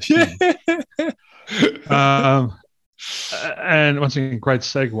spoken about it. And once again, great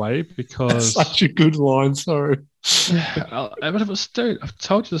segue because such a good line. Sorry. But it was, dude, I've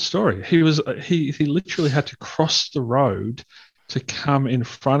told you the story. He literally had to cross the road to come in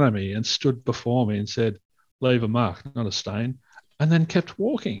front of me and stood before me and said, "Leave a mark, not a stain," and then kept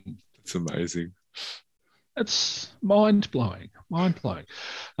walking. It's amazing. It's mind blowing, mind blowing.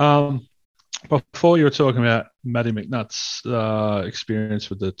 Before you were talking about Matty McNutt's experience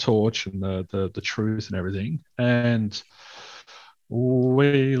with the torch and the truth and everything, and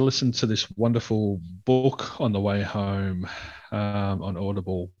we listened to this wonderful book on the way home on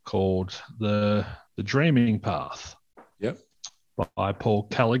Audible called The Dreaming Path. Yep. By Paul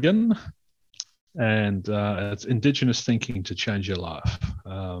Callaghan, and it's Indigenous Thinking to Change Your Life.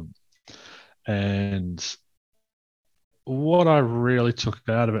 And what I really took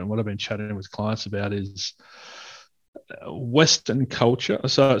out of it and what I've been chatting with clients about is Western culture.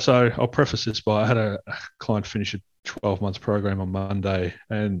 So I'll preface this by I had a client finish a 12-month program on Monday,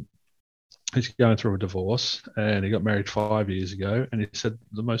 and he's going through a divorce, and he got married 5 years ago. And he said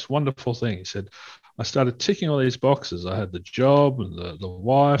the most wonderful thing. He said, I started ticking all these boxes. I had the job and the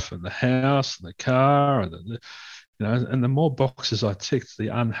wife and the house and the car and and the more boxes I ticked, the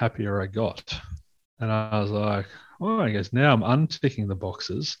unhappier I got. And I was like, oh, I guess now I'm unticking the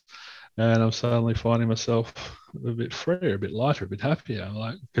boxes, and I'm suddenly finding myself a bit freer, a bit lighter, a bit happier.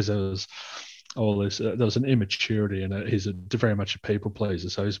 Like, because there was all this, there was an immaturity, and he's very much a people pleaser.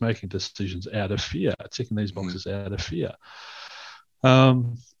 So he's making decisions out of fear, ticking these boxes out of fear.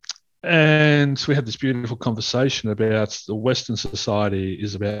 And we had this beautiful conversation about the Western society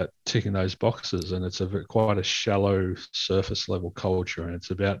is about ticking those boxes, and it's quite a shallow, surface level culture, and it's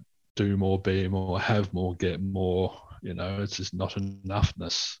about do more, be more, have more, get more. It's just not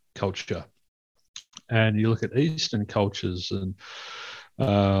enoughness culture. And you look at Eastern cultures, and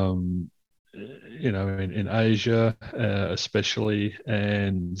in Asia, especially,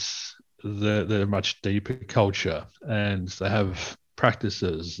 and they're much deeper culture, and they have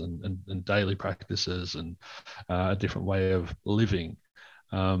practices and daily practices and a different way of living.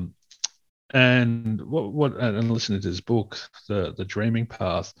 And listening to this book, the Dreaming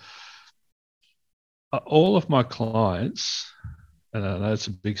Path, all of my clients, and I know it's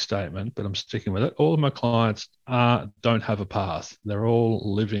a big statement, but I'm sticking with it. All of my clients don't have a path. They're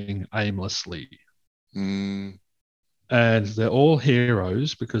all living aimlessly. Mm. And they're all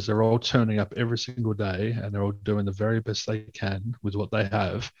heroes because they're all turning up every single day, and they're all doing the very best they can with what they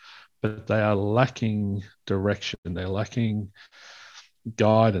have, but they are lacking direction. They're lacking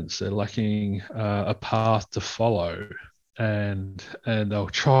guidance. They're lacking a path to follow. And they'll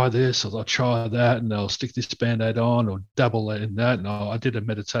try this or they'll try that, and they'll stick this Band-Aid on or dabble in that. And I did a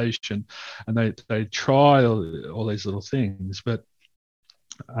meditation, and they try all these little things, but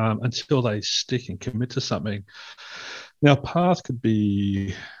until they stick and commit to something. Now, path could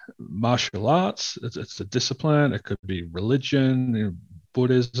be martial arts. It's a discipline. It could be religion,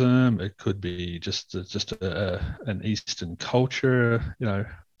 Buddhism. It could be just an Eastern culture,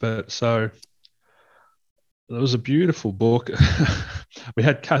 But so there was a beautiful book. We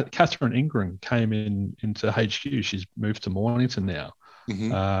had Catherine Ingram came into HQ. She's moved to Mornington now.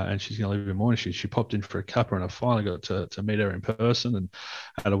 Mm-hmm. And she's going to live in Mornington. She popped in for a cuppa, and I finally got to meet her in person and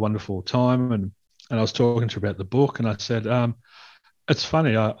had a wonderful time. And I was talking to her about the book, and I said, it's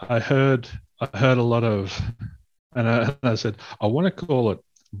funny. I heard a lot of, and I said, I want to call it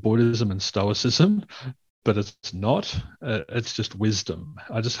Buddhism and Stoicism, but it's not. It's just wisdom.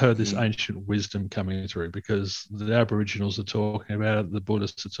 I just heard this ancient wisdom coming through because the Aboriginals are talking about it, the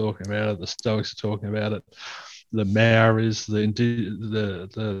Buddhists are talking about it, the Stoics are talking about it, the Maoris, the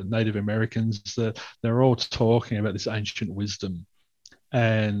Native Americans, they're all talking about this ancient wisdom.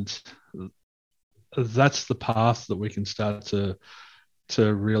 And that's the path that we can start to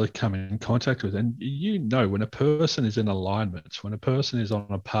really come in contact with. And when a person is in alignment, when a person is on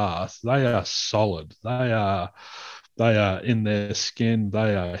a path, they are solid. They are in their skin.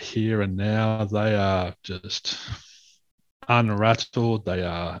 They are here and now. They are just unrattled. They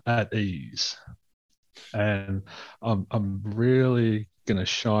are at ease. And I'm really going to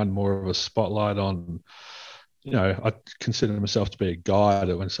shine more of a spotlight on, I consider myself to be a guide.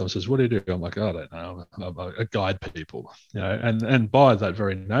 When someone says, what do you do? I'm like, I don't know. I guide people, and by that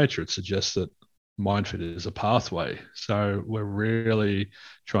very nature, it suggests that MindFit is a pathway. So we're really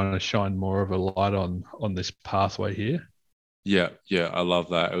trying to shine more of a light on this pathway here. Yeah, yeah, I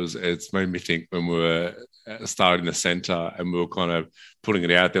love that. It's made me think when we were starting the center and we were kind of putting it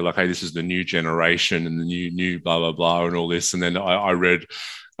out there like, hey, this is the new generation and the new blah blah blah and all this. And then I read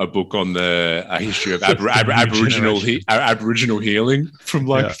a book on the history of Aboriginal healing from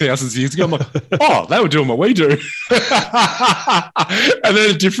like thousands of years ago. I'm like, oh, they were doing what we do, and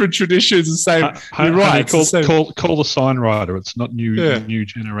then different traditions. The same. You're right. Call the sign writer. It's not new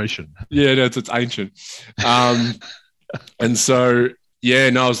generation. Yeah, no, it's ancient. And so, yeah,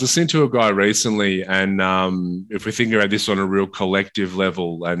 no, I was listening to a guy recently, and if we think about this on a real collective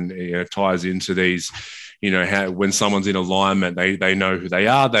level, and it ties into these, how when someone's in alignment, they know who they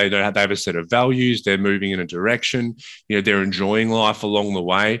are, they have a set of values, they're moving in a direction, they're enjoying life along the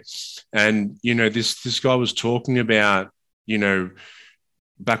way, and this guy was talking about,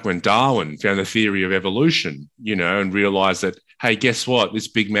 back when Darwin found the theory of evolution, and realized that, hey, guess what? This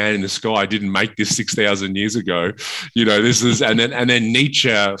big man in the sky didn't make this 6,000 years ago. This is, and then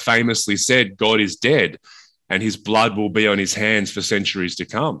Nietzsche famously said, God is dead and his blood will be on his hands for centuries to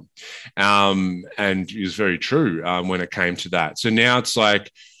come. And it was very true when it came to that. So now it's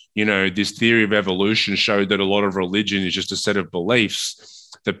like, this theory of evolution showed that a lot of religion is just a set of beliefs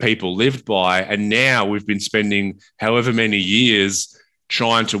that people lived by. And now we've been spending however many years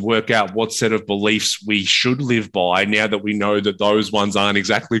trying to work out what set of beliefs we should live by now that we know that those ones aren't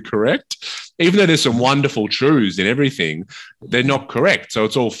exactly correct. Even though there's some wonderful truths in everything, they're not correct. So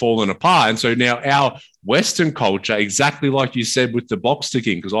it's all fallen apart. And so now our Western culture, exactly like you said with the box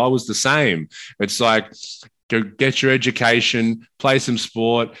ticking, because I was the same. It's like, go get your education, play some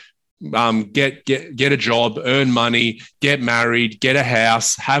sport, get a job, earn money, get married, get a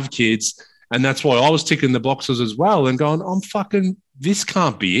house, have kids. And that's why I was ticking the boxes as well and going, this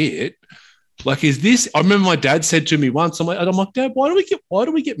can't be it. Like, is this? I remember my dad said to me once, I'm like, Dad, why do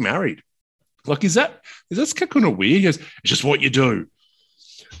we get married? Like, is that kind of weird? He goes, it's just what you do.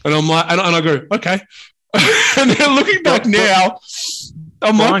 And I'm like, and I go, okay. And then looking back now,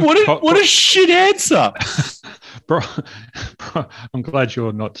 I'm like, what a shit answer. Bro, I'm glad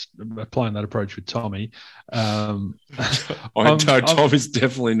you're not applying that approach with Tommy. Tommy's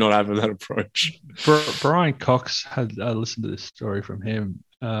definitely not having that approach. Brian Cox had listened to this story from him,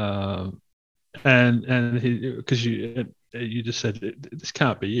 and he, because you just said this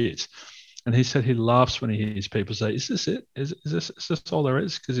can't be it, and he said he laughs when he hears people say, "Is this it? Is this all there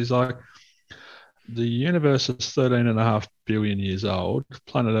is?" Because he's like, the universe is 13.5 billion years old.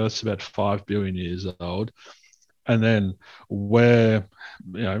 Planet Earth's about 5 billion years old. And then we're,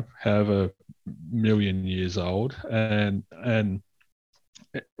 however million years old, and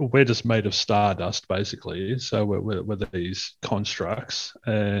we're just made of stardust, basically. So we're these constructs,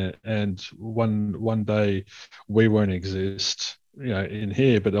 and one day we won't exist, in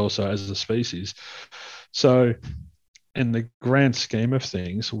here, but also as a species. So in the grand scheme of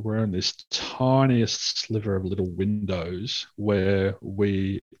things, we're in this tiniest sliver of little windows where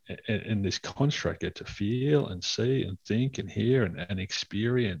we, in this construct, get to feel and see and think and hear and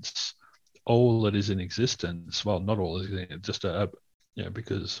experience all that is in existence. Well, not all, just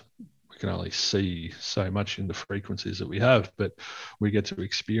because we can only see so much in the frequencies that we have, but we get to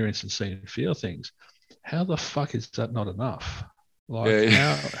experience and see and feel things. How the fuck is that not enough? Like,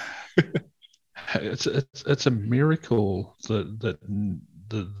 how? It's a miracle that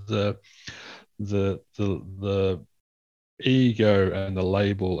the ego and the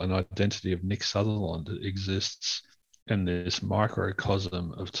label and identity of Nick Sutherland exists in this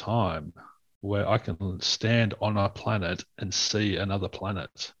microcosm of time where I can stand on a planet and see another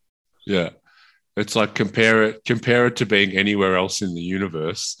planet. Yeah, it's like compare it to being anywhere else in the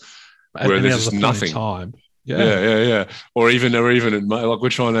universe where there's just nothing. Time. Yeah. Or even like we're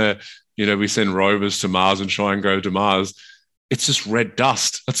trying to. We send rovers to Mars and try and go to Mars. It's just red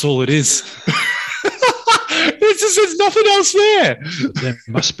dust. That's all it is. There's nothing else there. There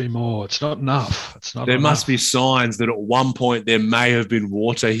must be more. It's not enough. There must be signs that at one point there may have been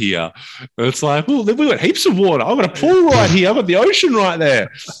water here. It's like, well, we've got heaps of water. I've got a pool right here. I've got the ocean right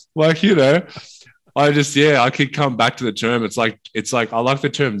there. Like, I could come back to the term. It's like I like the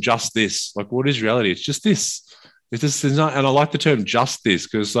term just this. Like, what is reality? It's just this. It's not, and I like the term just this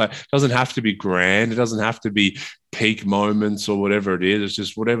because it doesn't have to be grand. It doesn't have to be peak moments or whatever it is. It's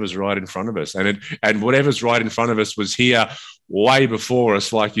just whatever's right in front of us. And whatever's right in front of us was here way before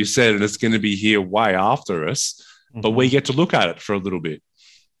us, like you said, and it's going to be here way after us. Mm-hmm. But we get to look at it for a little bit.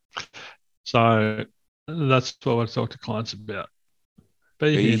 So that's what I talk to clients about.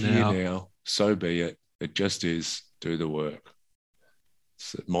 Be here now. So be it. It just is. Do the work.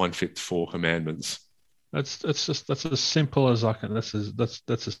 Mindfit's 4 commandments. That's as simple as I can. That's as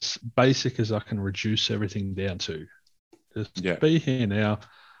basic as I can reduce everything down to. Just Yeah. be here now.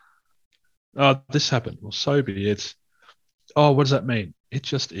 Oh, this happened. Well, so be it. Oh, what does that mean? It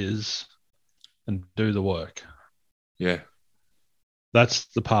just is, and do the work. Yeah. That's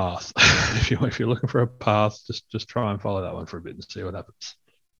the path. if you're looking for a path, just try and follow that one for a bit and see what happens.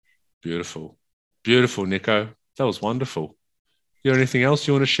 Beautiful. Beautiful, Nico. That was wonderful. You got anything else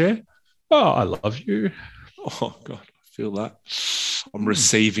you want to share? Oh, I love you. Oh God, I feel that. I'm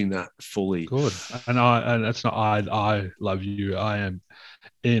receiving that fully. Good. And it's not I love you. I am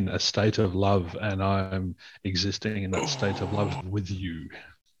in a state of love, and I am existing in that state of love with you.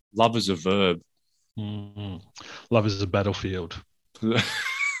 Love is a verb. Mm-hmm. Love is a battlefield. Bit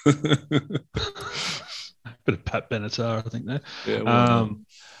of Pat Benatar, I think there. Yeah,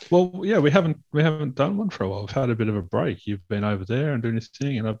 well, yeah, we haven't done one for a while. We've had a bit of a break. You've been over there and doing your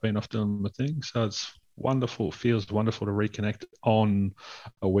thing, and I've been off doing my thing. So it's wonderful. It feels wonderful to reconnect on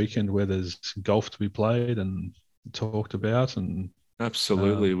a weekend where there's golf to be played and talked about. And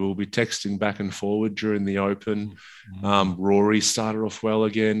absolutely, we'll be texting back and forward during the Open. Rory started off well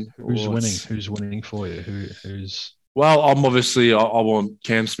again. Who's winning? Who's winning for you? Who's? Well, I'm obviously I want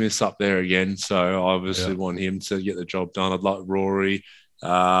Cam Smith up there again, so I obviously want him to get the job done. I'd like Rory.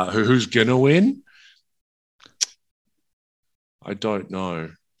 Who's gonna win? I don't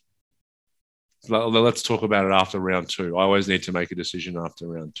know. Let's talk about it after round 2. I always need to make a decision after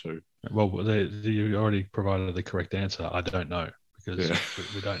round 2. Well, you already provided the correct answer. I don't know because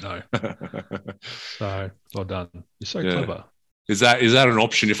we don't know. So well done. You're so clever. Is that an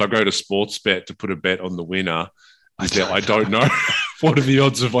option if I go to Sportsbet to put a bet on the winner? I don't know. What are the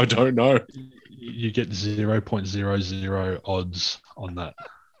odds of I don't know? You get 0.00 odds on that.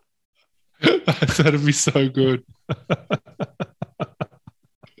 That'd be so good.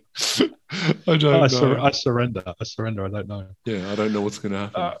 I don't know. I surrender. I don't know. Yeah, I don't know what's going to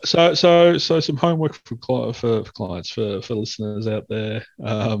happen. So some homework for clients, for listeners out there,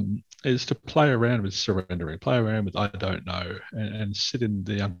 is to play around with surrendering, play around with I don't know, and sit in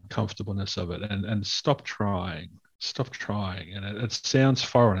the uncomfortableness of it, and stop trying. And it sounds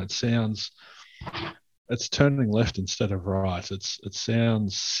foreign. It's turning left instead of right. It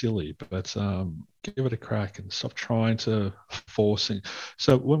sounds silly, but give it a crack and stop trying to forcing.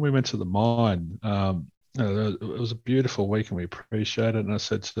 So when we went to the mine, it was a beautiful week and we appreciate it. And I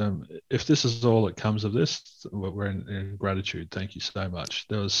said to them, if this is all that comes of this, we're in gratitude. Thank you so much.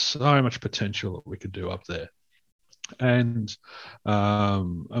 There was so much potential that we could do up there, and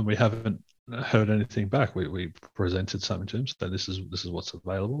we haven't heard anything back. We presented something to him, so this is what's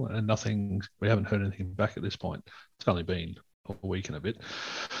available, and we haven't heard anything back at this point. It's only been a week and a bit,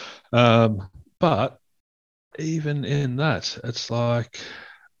 but even in that, it's like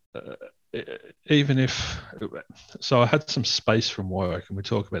even if so I had some space from work, and we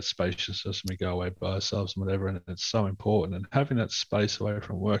talk about spaciousness and we go away by ourselves and whatever, and it's so important, and having that space away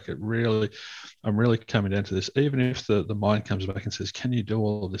from work, I'm really coming down to this. Even if the mind comes back and says, can you do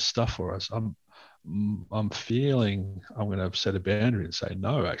all of this stuff for us, I'm feeling I'm going to set a boundary and say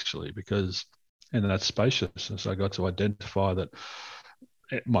no, actually, because in that spaciousness I got to identify that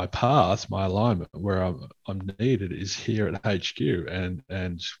my path, my alignment, where I'm needed is here at HQ,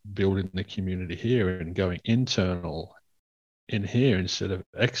 and building the community here and going internal in here instead of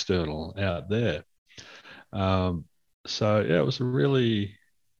external out there. So yeah, it was a really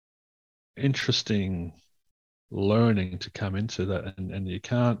interesting learning to come into that, and you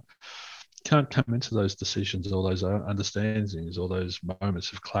can't come into those decisions or those understandings or those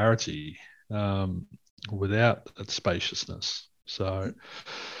moments of clarity without that spaciousness. So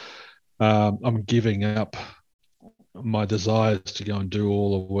I'm giving up my desires to go and do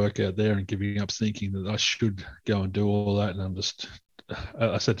all the work out there, and giving up thinking that I should go and do all that. And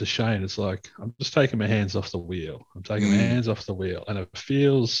I said to Shane, it's like, I'm just taking my hands off the wheel. And it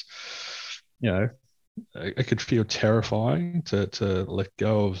feels, it could feel terrifying to let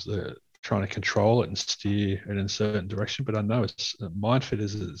go of trying to control it and steer it in a certain direction. But I know MindFit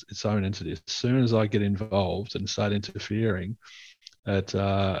is its own entity. As soon as I get involved and start interfering, it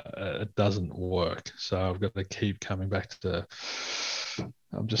doesn't work. So I've got to keep coming back to,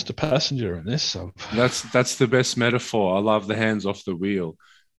 I'm just a passenger in this. So. That's the best metaphor. I love the hands off the wheel.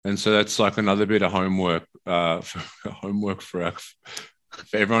 And so that's like another bit of homework, for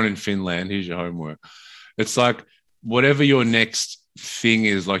everyone in Finland. Here's your homework. It's like whatever your next thing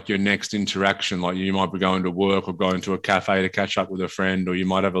is, like your next interaction, like you might be going to work or going to a cafe to catch up with a friend, or you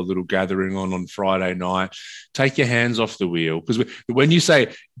might have a little gathering on Friday night. Take your hands off the wheel, because when you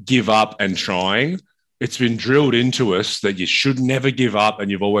say give up and trying, it's been drilled into us that you should never give up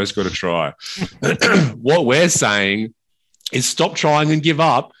and you've always got to try. What we're saying is stop trying and give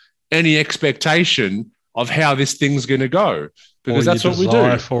up any expectation of how this thing's going to go, because that's what we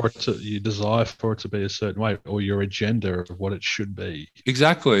do. You desire for it to be a certain way, or your agenda of what it should be.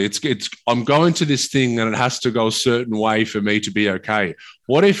 Exactly. It's I'm going to this thing and it has to go a certain way for me to be okay.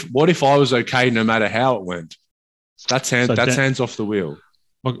 What if I was okay no matter how it went? That's hands off the wheel.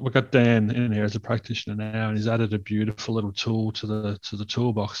 We've got Dan in here as a practitioner now, and he's added a beautiful little tool to the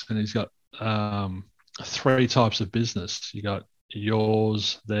toolbox, and he's got 3 types of business. You got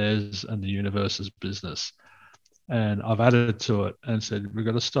yours, theirs, and the universe's business. And I've added to it and said, we've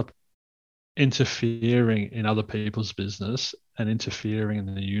got to stop interfering in other people's business and interfering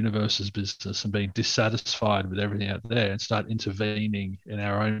in the universe's business and being dissatisfied with everything out there, and start intervening in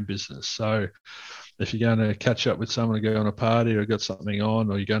our own business. So if you're going to catch up with someone, go on a party or got something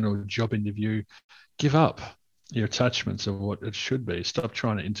on, or you're going to a job interview, give up your attachments of what it should be. Stop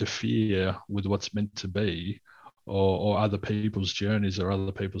trying to interfere with what's meant to be, or other people's journeys or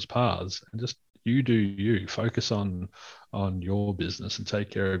other people's paths, and just you do you. Focus on your business and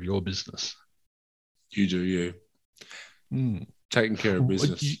take care of your business. You do you. Taking care of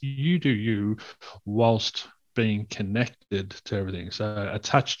business. You do you whilst being connected to everything. So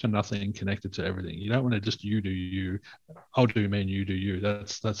attached to nothing, connected to everything. You don't want to just you do you. I'll do me and you do you.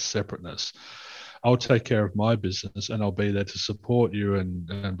 That's separateness. I'll take care of my business and I'll be there to support you and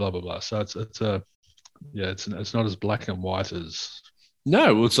blah blah blah. So it's not as black and white as.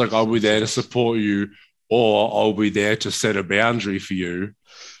 No, well, it's like I'll be there to support you, or I'll be there to set a boundary for you.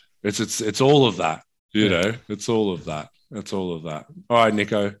 It's all of that, you know. It's all of that. That's all of that. All right,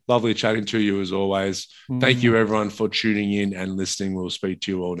 Nico. Lovely chatting to you as always. Thank you, everyone, for tuning in and listening. We'll speak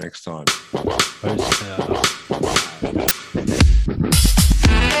to you all next time.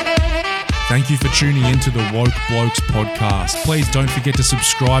 Thank you for tuning in to the Woke Blokes podcast. Please don't forget to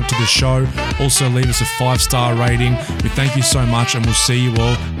subscribe to the show. Also, leave us a 5-star rating. We thank you so much, and we'll see you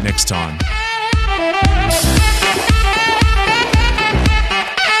all next time.